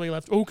they clearly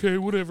left. Okay,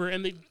 whatever.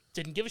 And they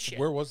didn't give a shit.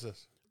 Where was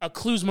this?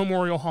 Clues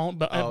Memorial Hall at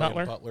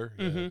Butler. Butler.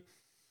 Yeah.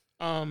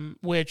 Mm-hmm.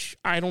 Which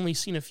I'd only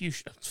seen a few.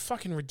 It's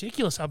fucking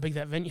ridiculous how big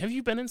that venue. Have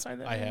you been inside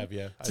that? I venue? have,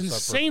 yeah. It's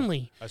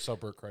insanely. I saw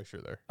Burt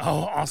Kreischer there.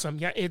 Oh, awesome!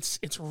 Yeah, it's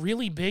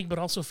really big, but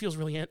also feels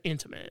really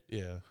intimate.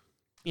 Yeah,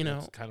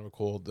 it's kind of a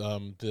cool.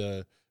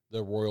 The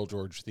Royal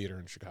George Theater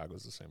in Chicago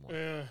is the same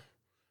way.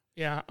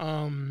 Yeah.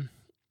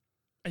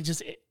 I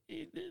just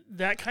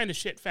that kind of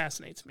shit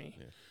fascinates me.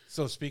 Yeah.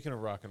 So speaking of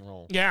rock and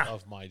roll,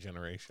 of my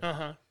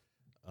generation,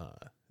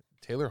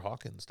 Taylor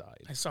Hawkins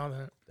died. I saw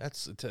that.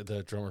 That's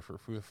the drummer for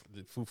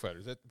Foo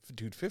Fighters. That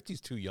dude, 50's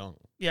too young.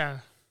 Yeah.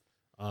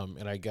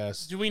 And I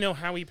guess. Do we know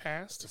how he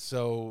passed?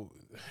 So,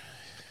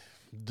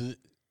 the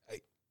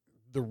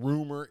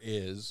rumor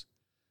is,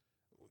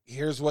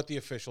 here's what the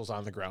officials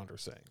on the ground are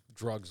saying: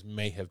 drugs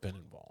may have been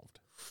involved.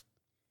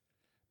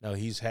 Now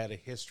he's had a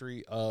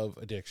history of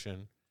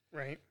addiction.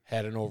 Right.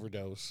 Had an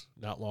overdose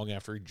not long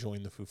after he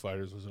joined the Foo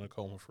Fighters. Was in a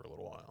coma for a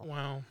little while.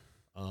 Wow.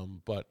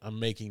 But I'm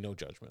making no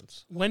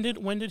judgments. When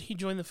did he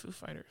join the Foo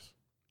Fighters?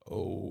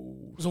 Oh,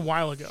 it was a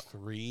while ago.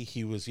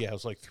 He was it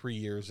was like 3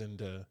 years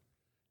into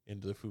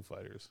the Foo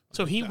Fighters.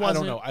 So he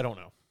wasn't. I don't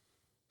know.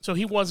 So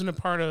he wasn't a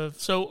part of.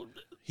 So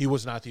he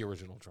was not the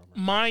original drummer.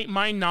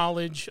 My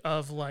knowledge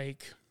of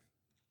like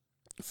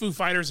Foo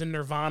Fighters and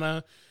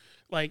Nirvana,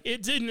 like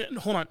it didn't.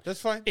 Hold on.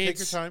 That's fine. Take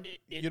your time.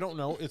 You don't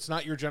know. It's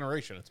not your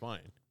generation. It's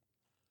mine.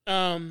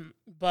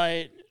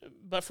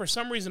 But for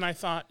some reason I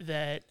thought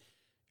that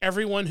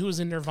everyone who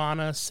was in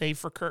Nirvana, save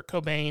for Kurt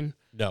Cobain.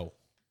 No.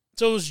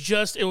 So it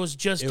was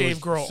just Dave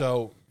Grohl.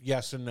 So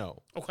yes and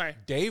no. Okay.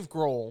 Dave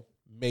Grohl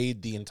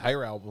made the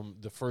entire album,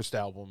 the first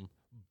album,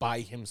 by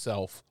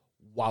himself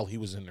while he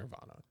was in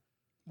Nirvana.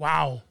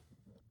 Wow.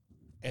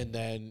 And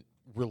then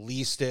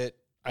released it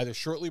either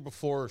shortly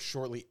before or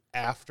shortly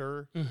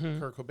after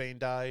Kurt Cobain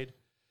died.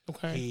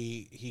 Okay.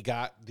 He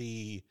got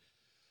the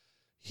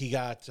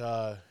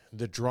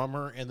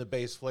drummer and the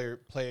bass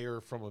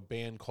player from a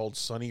band called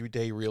Sunny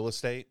Day Real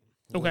Estate.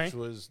 Okay.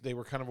 Which they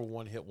were kind of a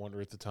one-hit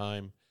wonder at the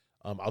time.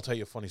 I'll tell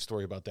you a funny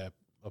story about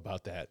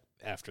that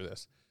after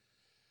this.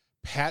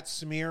 Pat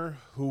Smear,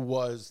 who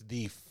was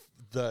the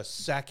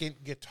second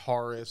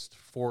guitarist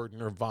for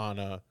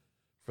Nirvana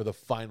for the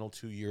final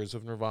 2 years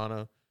of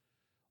Nirvana,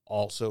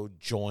 also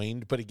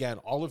joined. But again,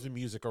 all of the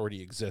music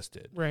already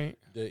existed. Right.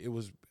 It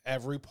was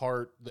every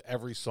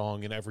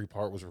song and every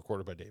part was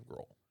recorded by Dave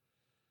Grohl.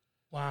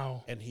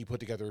 Wow. And he put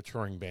together a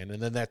touring band.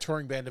 And then that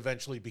touring band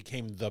eventually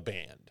became the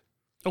band.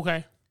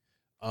 Okay.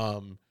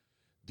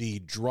 The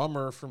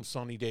drummer from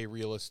Sunny Day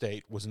Real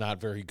Estate was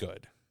not very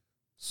good.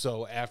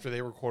 So after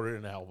they recorded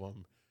an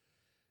album,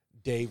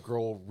 Dave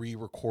Grohl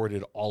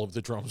re-recorded all of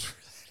the drums for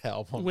that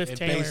album with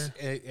Taylor.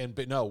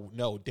 But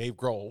no, Dave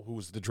Grohl, who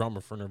was the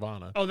drummer for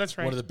Nirvana. Oh, that's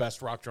right. One of the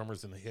best rock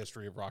drummers in the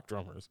history of rock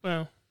drummers.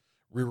 Wow.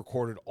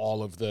 Re-recorded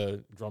all of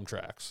the drum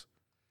tracks.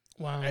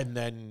 Wow. And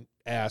then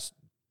asked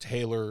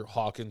Taylor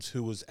Hawkins,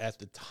 who was at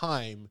the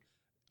time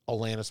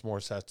Alanis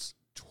Morissette's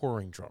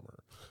touring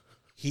drummer.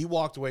 He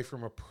walked away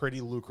from a pretty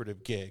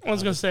lucrative gig. I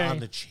was going to say. On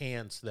the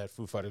chance that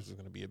Foo Fighters was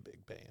going to be a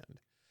big band.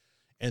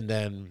 And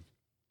then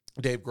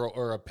Dave Grohl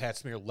or Pat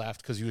Smear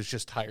left because he was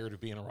just tired of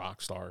being a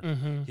rock star.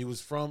 Mm-hmm. He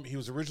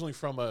was originally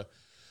from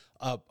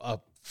a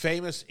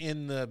famous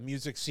in the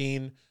music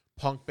scene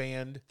punk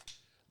band,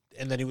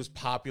 and then he was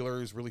popular.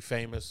 He was really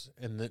famous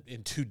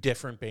in two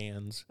different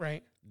bands.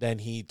 Right. Then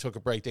he took a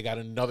break. They got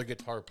another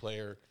guitar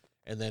player,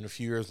 and then a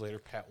few years later,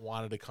 Pat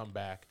wanted to come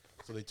back,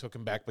 so they took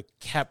him back, but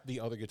kept the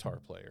other guitar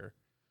player.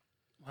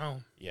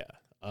 Wow. Yeah.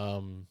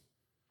 But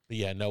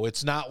yeah, no,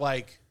 it's not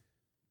like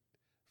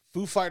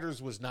Foo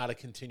Fighters was not a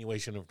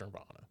continuation of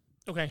Nirvana.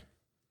 Okay.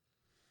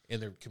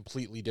 And they're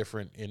completely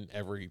different in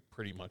every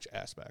pretty much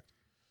aspect.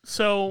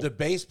 So the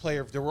bass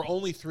player, there were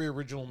only three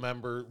original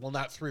members. Well,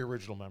 not three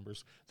original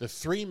members. The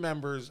three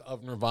members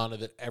of Nirvana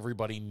that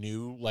everybody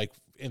knew, like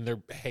in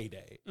their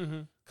heyday,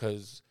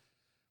 because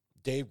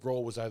Dave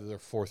Grohl was either their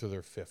fourth or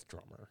their fifth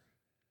drummer.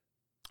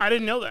 I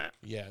didn't know that.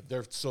 Yeah,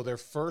 their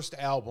first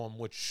album,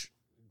 which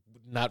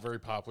not very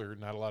popular,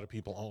 not a lot of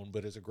people own,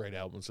 but is a great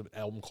album. It's an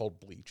album called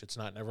Bleach. It's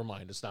not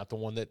Nevermind. It's not the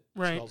one that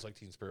Smells Like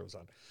Teen Spirit was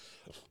on.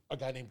 A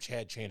guy named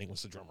Chad Channing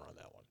was the drummer on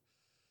that one.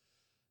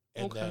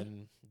 And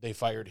then they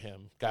fired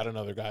him, got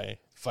another guy,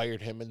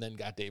 fired him, and then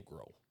got Dave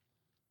Grohl.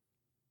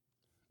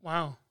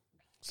 Wow.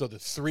 So the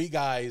three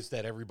guys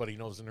that everybody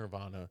knows in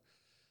Nirvana,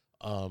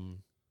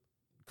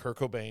 Kurt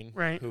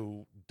Cobain,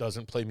 who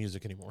doesn't play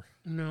music anymore.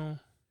 No.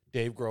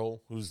 Dave Grohl,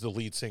 who's the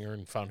lead singer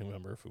and founding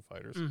member of Foo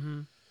Fighters.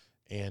 Mm-hmm.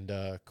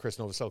 And Chris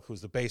Novoselic,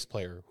 who's the bass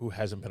player, who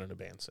hasn't been in a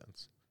band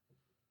since.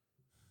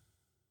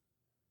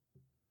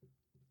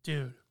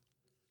 Dude.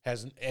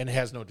 Has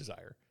no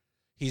desire.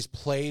 He's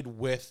played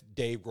with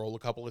Dave Grohl a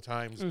couple of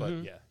times,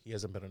 but yeah, he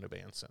hasn't been in a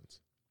band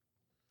since.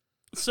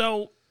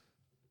 So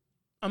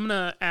I'm going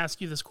to ask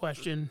you this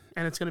question,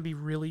 and it's going to be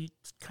really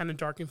kind of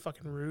dark and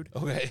fucking rude.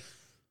 Okay.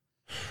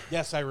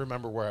 Yes, I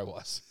remember where I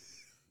was.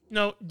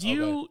 No,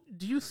 do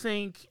you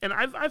think, and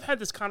I've had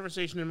this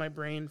conversation in my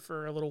brain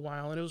for a little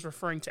while, and it was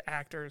referring to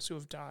actors who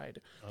have died.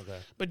 Okay.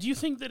 But do you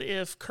think that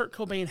if Kurt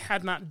Cobain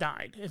had not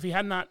died, if he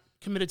had not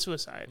committed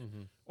suicide,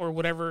 or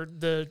whatever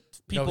the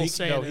people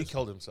say, he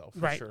killed himself,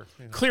 for sure.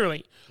 Yeah.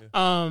 Clearly.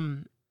 Yeah.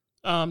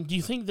 Do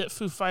you think that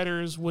Foo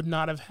Fighters would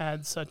not have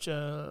had such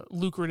a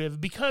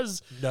lucrative,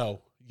 because... No,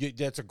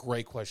 that's a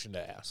great question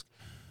to ask.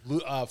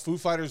 Foo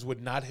Fighters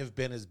would not have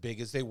been as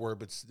big as they were,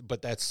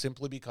 but that's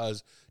simply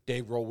because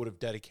Dave Grohl would have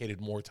dedicated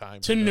more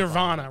time to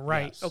Nirvana,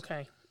 right? Yes.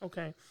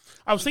 Okay.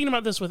 I was thinking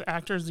about this with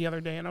actors the other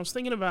day, and I was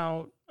thinking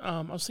about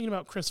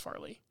Chris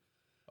Farley.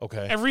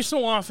 Okay. Every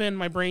so often,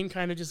 my brain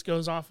kind of just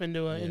goes off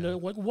into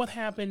what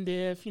happened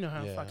if, you know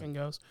how it fucking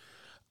goes.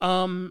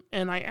 And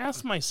I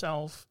asked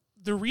myself,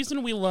 the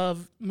reason we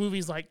love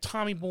movies like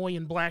Tommy Boy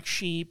and Black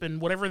Sheep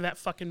and whatever that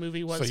fucking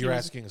movie was. So you're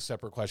asking a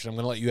separate question. I'm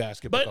going to let you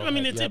ask it. But I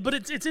mean,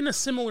 it's in a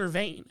similar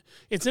vein.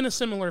 It's in a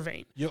similar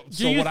vein.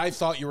 What I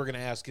thought you were going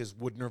to ask is,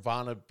 would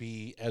Nirvana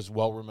be as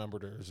well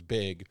remembered or as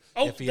big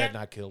if he had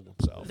not killed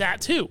himself? That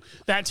too.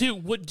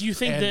 What do you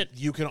think that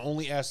you can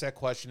only ask that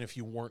question if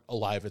you weren't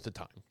alive at the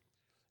time?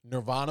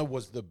 Nirvana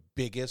was the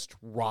biggest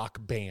rock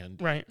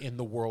band in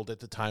the world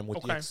at the time,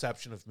 with the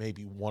exception of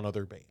maybe one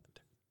other band.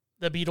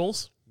 The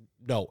Beatles?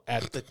 No,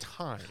 at the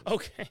time.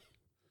 Okay.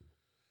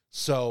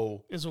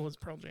 So it was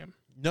Pearl Jam.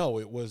 No,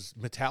 it was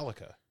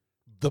Metallica.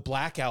 The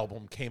Black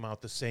Album came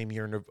out the same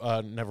year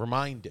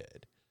Nevermind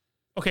did.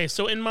 Okay,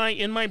 so in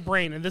my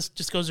brain, and this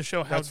just goes to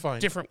show how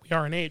different we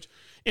are in age.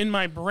 In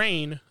my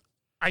brain,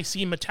 I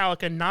see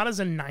Metallica not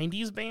as a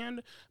 90s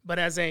band, but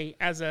as a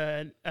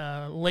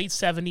late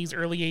 70s,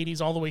 early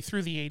 80s, all the way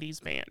through the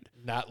 80s band.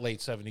 Not late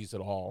 70s at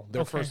all.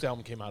 Their first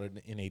album came out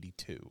in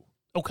 82.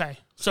 Okay,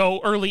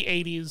 so early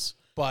 80s.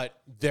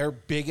 But their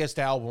biggest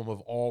album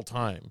of all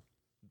time,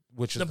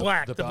 which is the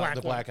Black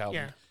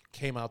Album,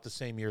 came out the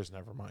same year as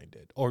Nevermind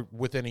did, or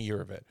within a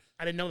year of it.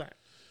 I didn't know that.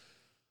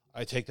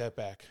 I take that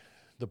back.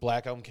 The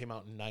Black Album came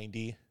out in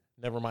 90.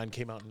 Nevermind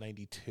came out in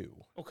 92.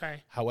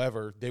 Okay.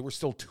 However, they were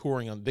still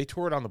touring they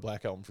toured on the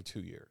Black Album for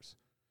 2 years.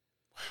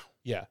 Wow.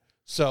 Yeah.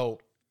 So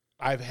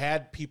I've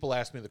had people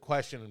ask me the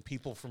question, and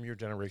people from your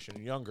generation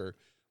and younger,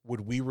 would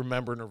we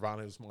remember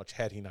Nirvana as much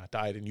had he not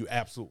died? And you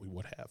absolutely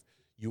would have.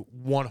 You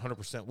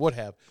 100% would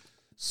have,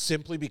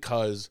 simply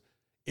because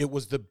it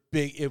was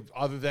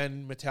other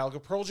than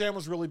Metallica. Pearl Jam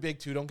was really big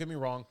too, don't get me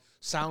wrong.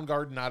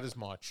 Soundgarden, not as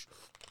much.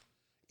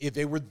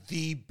 They were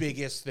the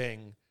biggest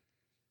thing.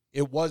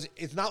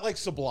 It's not like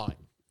Sublime.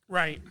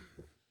 Right.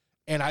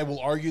 And I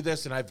will argue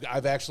this, and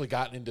I've actually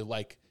gotten into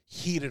like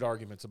heated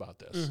arguments about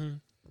this. Mm-hmm.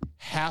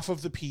 Half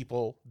of the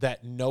people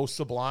that know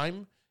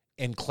Sublime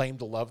and claim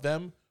to love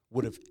them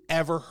would have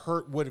never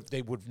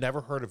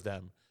heard of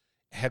them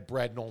had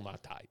Brad Knoll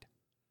not died.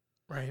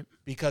 Right.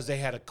 Because they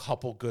had a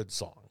couple good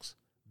songs.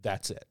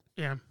 That's it.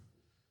 Yeah.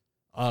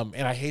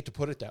 And I hate to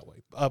put it that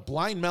way.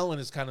 Blind Melon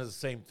is kind of the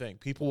same thing.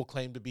 People will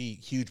claim to be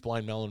huge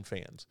Blind Melon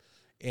fans.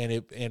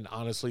 And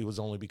honestly, it was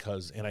only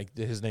because,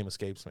 his name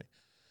escapes me.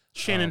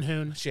 Shannon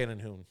Hoon. Shannon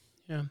Hoon.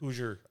 Yeah.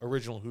 Hoosier,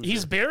 original Hoosier.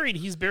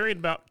 He's buried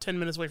about 10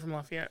 minutes away from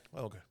Lafayette.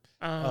 Oh, okay.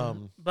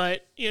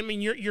 But I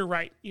mean, you're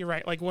right. You're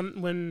right. Like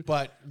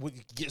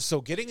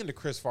so getting into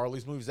Chris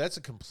Farley's movies, that's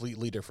a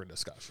completely different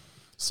discussion.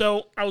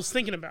 So I was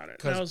thinking about it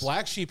because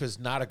Black Sheep is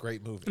not a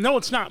great movie. No,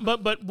 it's not.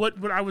 But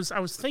what I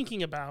was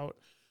thinking about,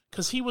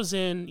 because he was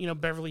in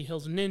Beverly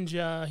Hills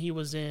Ninja. He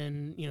was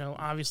in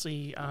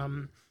obviously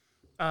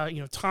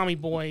Tommy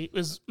Boy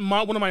is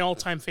one of my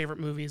all-time favorite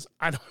movies.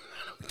 I don't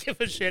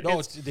give a shit. No,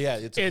 it's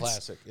a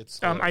classic.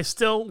 I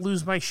still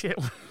lose my shit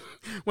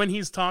when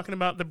he's talking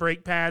about the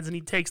brake pads and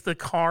he takes the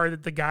car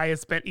that the guy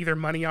has spent either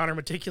money on or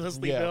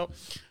meticulously built.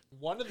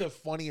 One of the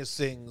funniest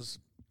things,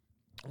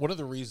 one of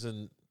the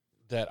reasons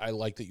that I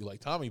like that you like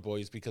Tommy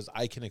Boy is because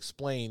I can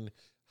explain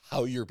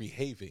how you're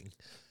behaving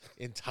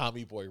in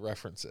Tommy Boy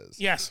references.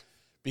 Yes.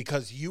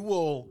 Because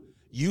you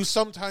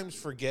sometimes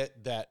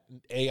forget that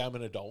A, I'm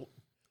an adult,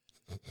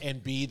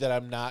 and B, that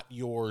I'm not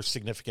your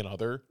significant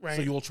other. Right.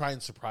 So you will try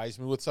and surprise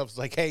me with stuff. It's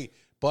like, hey,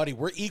 buddy,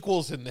 we're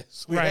equals in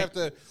this. You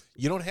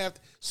don't have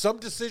to, some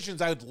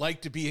decisions I would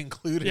like to be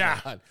included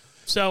on.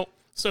 So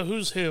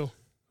who's who?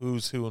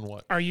 Who's who and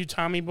what? Are you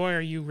Tommy Boy or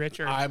are you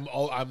Richard?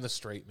 I'm the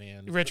straight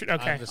man. Richard,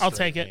 okay. I'll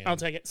take it. I'll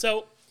take it.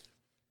 So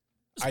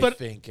I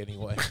think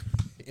anyway.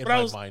 In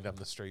my mind, I'm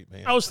the straight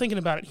man. I was thinking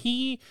about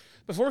it.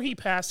 Before he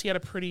passed, he had a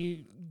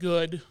pretty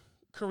good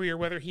career,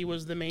 whether he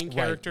was the main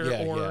character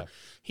or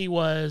he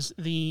was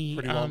the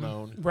pretty well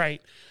known.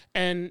 Right.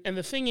 And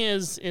the thing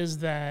is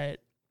that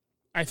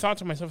I thought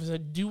to myself, I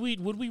said,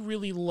 would we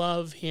really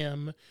love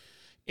him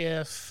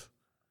if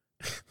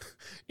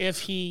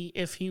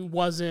he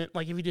wasn't,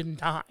 like, if he didn't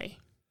die?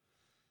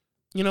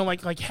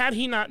 Like had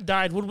he not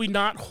died, would we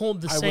not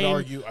hold the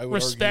same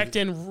respect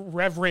and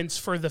reverence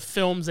for the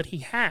films that he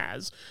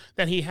has?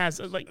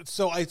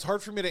 So it's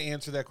hard for me to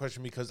answer that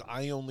question because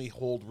I only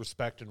hold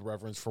respect and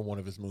reverence for one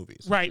of his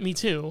movies. Right, me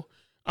too.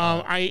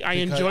 I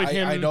enjoyed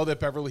him. I know that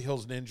Beverly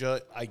Hills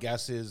Ninja, I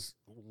guess, is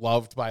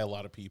loved by a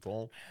lot of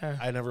people.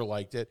 I never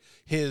liked it.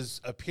 His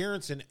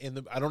appearance in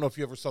the, I don't know if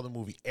you ever saw the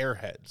movie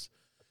Airheads.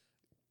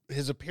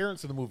 His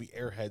appearance in the movie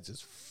Airheads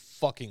is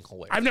fucking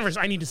hilarious.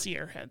 I need to see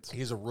Airheads.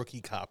 He's a rookie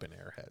cop in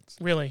Airheads.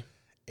 Really?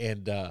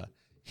 And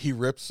he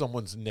rips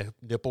someone's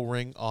nipple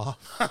ring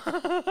off.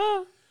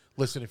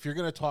 Listen, if you're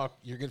gonna talk,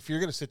 if you're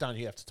gonna sit down,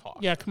 you have to talk.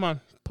 Yeah, come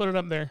on, put it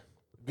up there.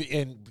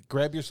 And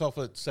grab yourself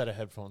a set of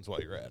headphones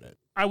while you're at it.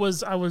 I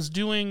was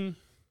doing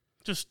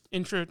just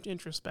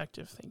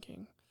introspective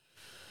thinking,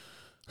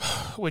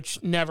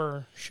 which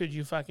never should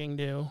you fucking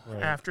do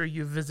after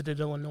you've visited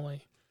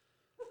Illinois.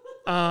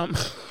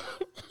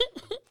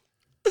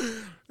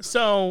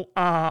 So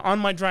on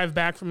my drive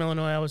back from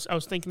Illinois, I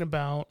was thinking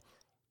about,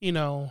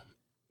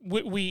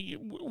 we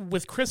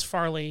with Chris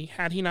Farley,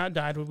 had he not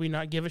died, would we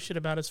not give a shit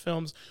about his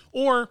films,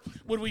 or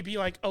would we be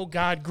like, oh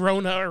God,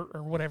 Grown Up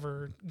or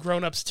whatever,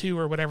 Grown Ups 2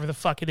 or whatever the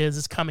fuck it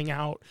is coming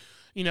out,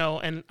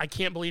 and I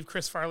can't believe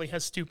Chris Farley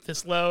has stooped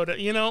this low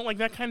to, like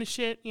that kind of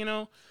shit,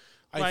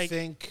 I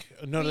think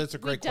that's a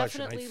great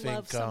question. We definitely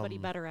love somebody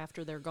better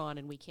after they're gone,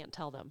 and we can't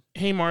tell them.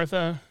 Hey,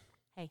 Martha.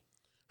 Hey.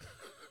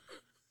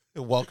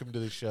 Welcome to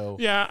the show.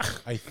 Yeah.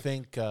 I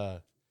think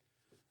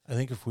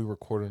if we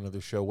record another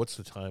show, what's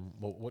the time?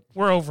 What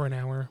we're over an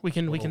hour. We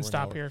can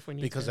stop here if we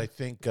need because to.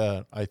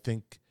 I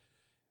think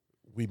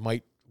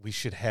we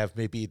should have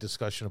maybe a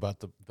discussion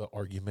about the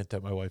argument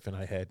that my wife and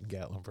I had in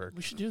Gatlinburg.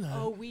 We should do that.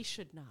 Oh, we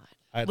should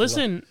not.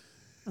 Listen,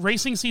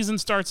 racing season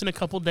starts in a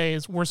couple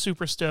days. We're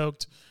super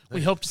stoked.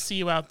 We hope to see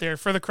you out there.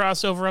 For the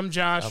crossover, I'm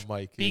Josh. I'm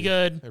Mikey. Be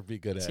good. Be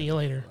good. See you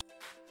later.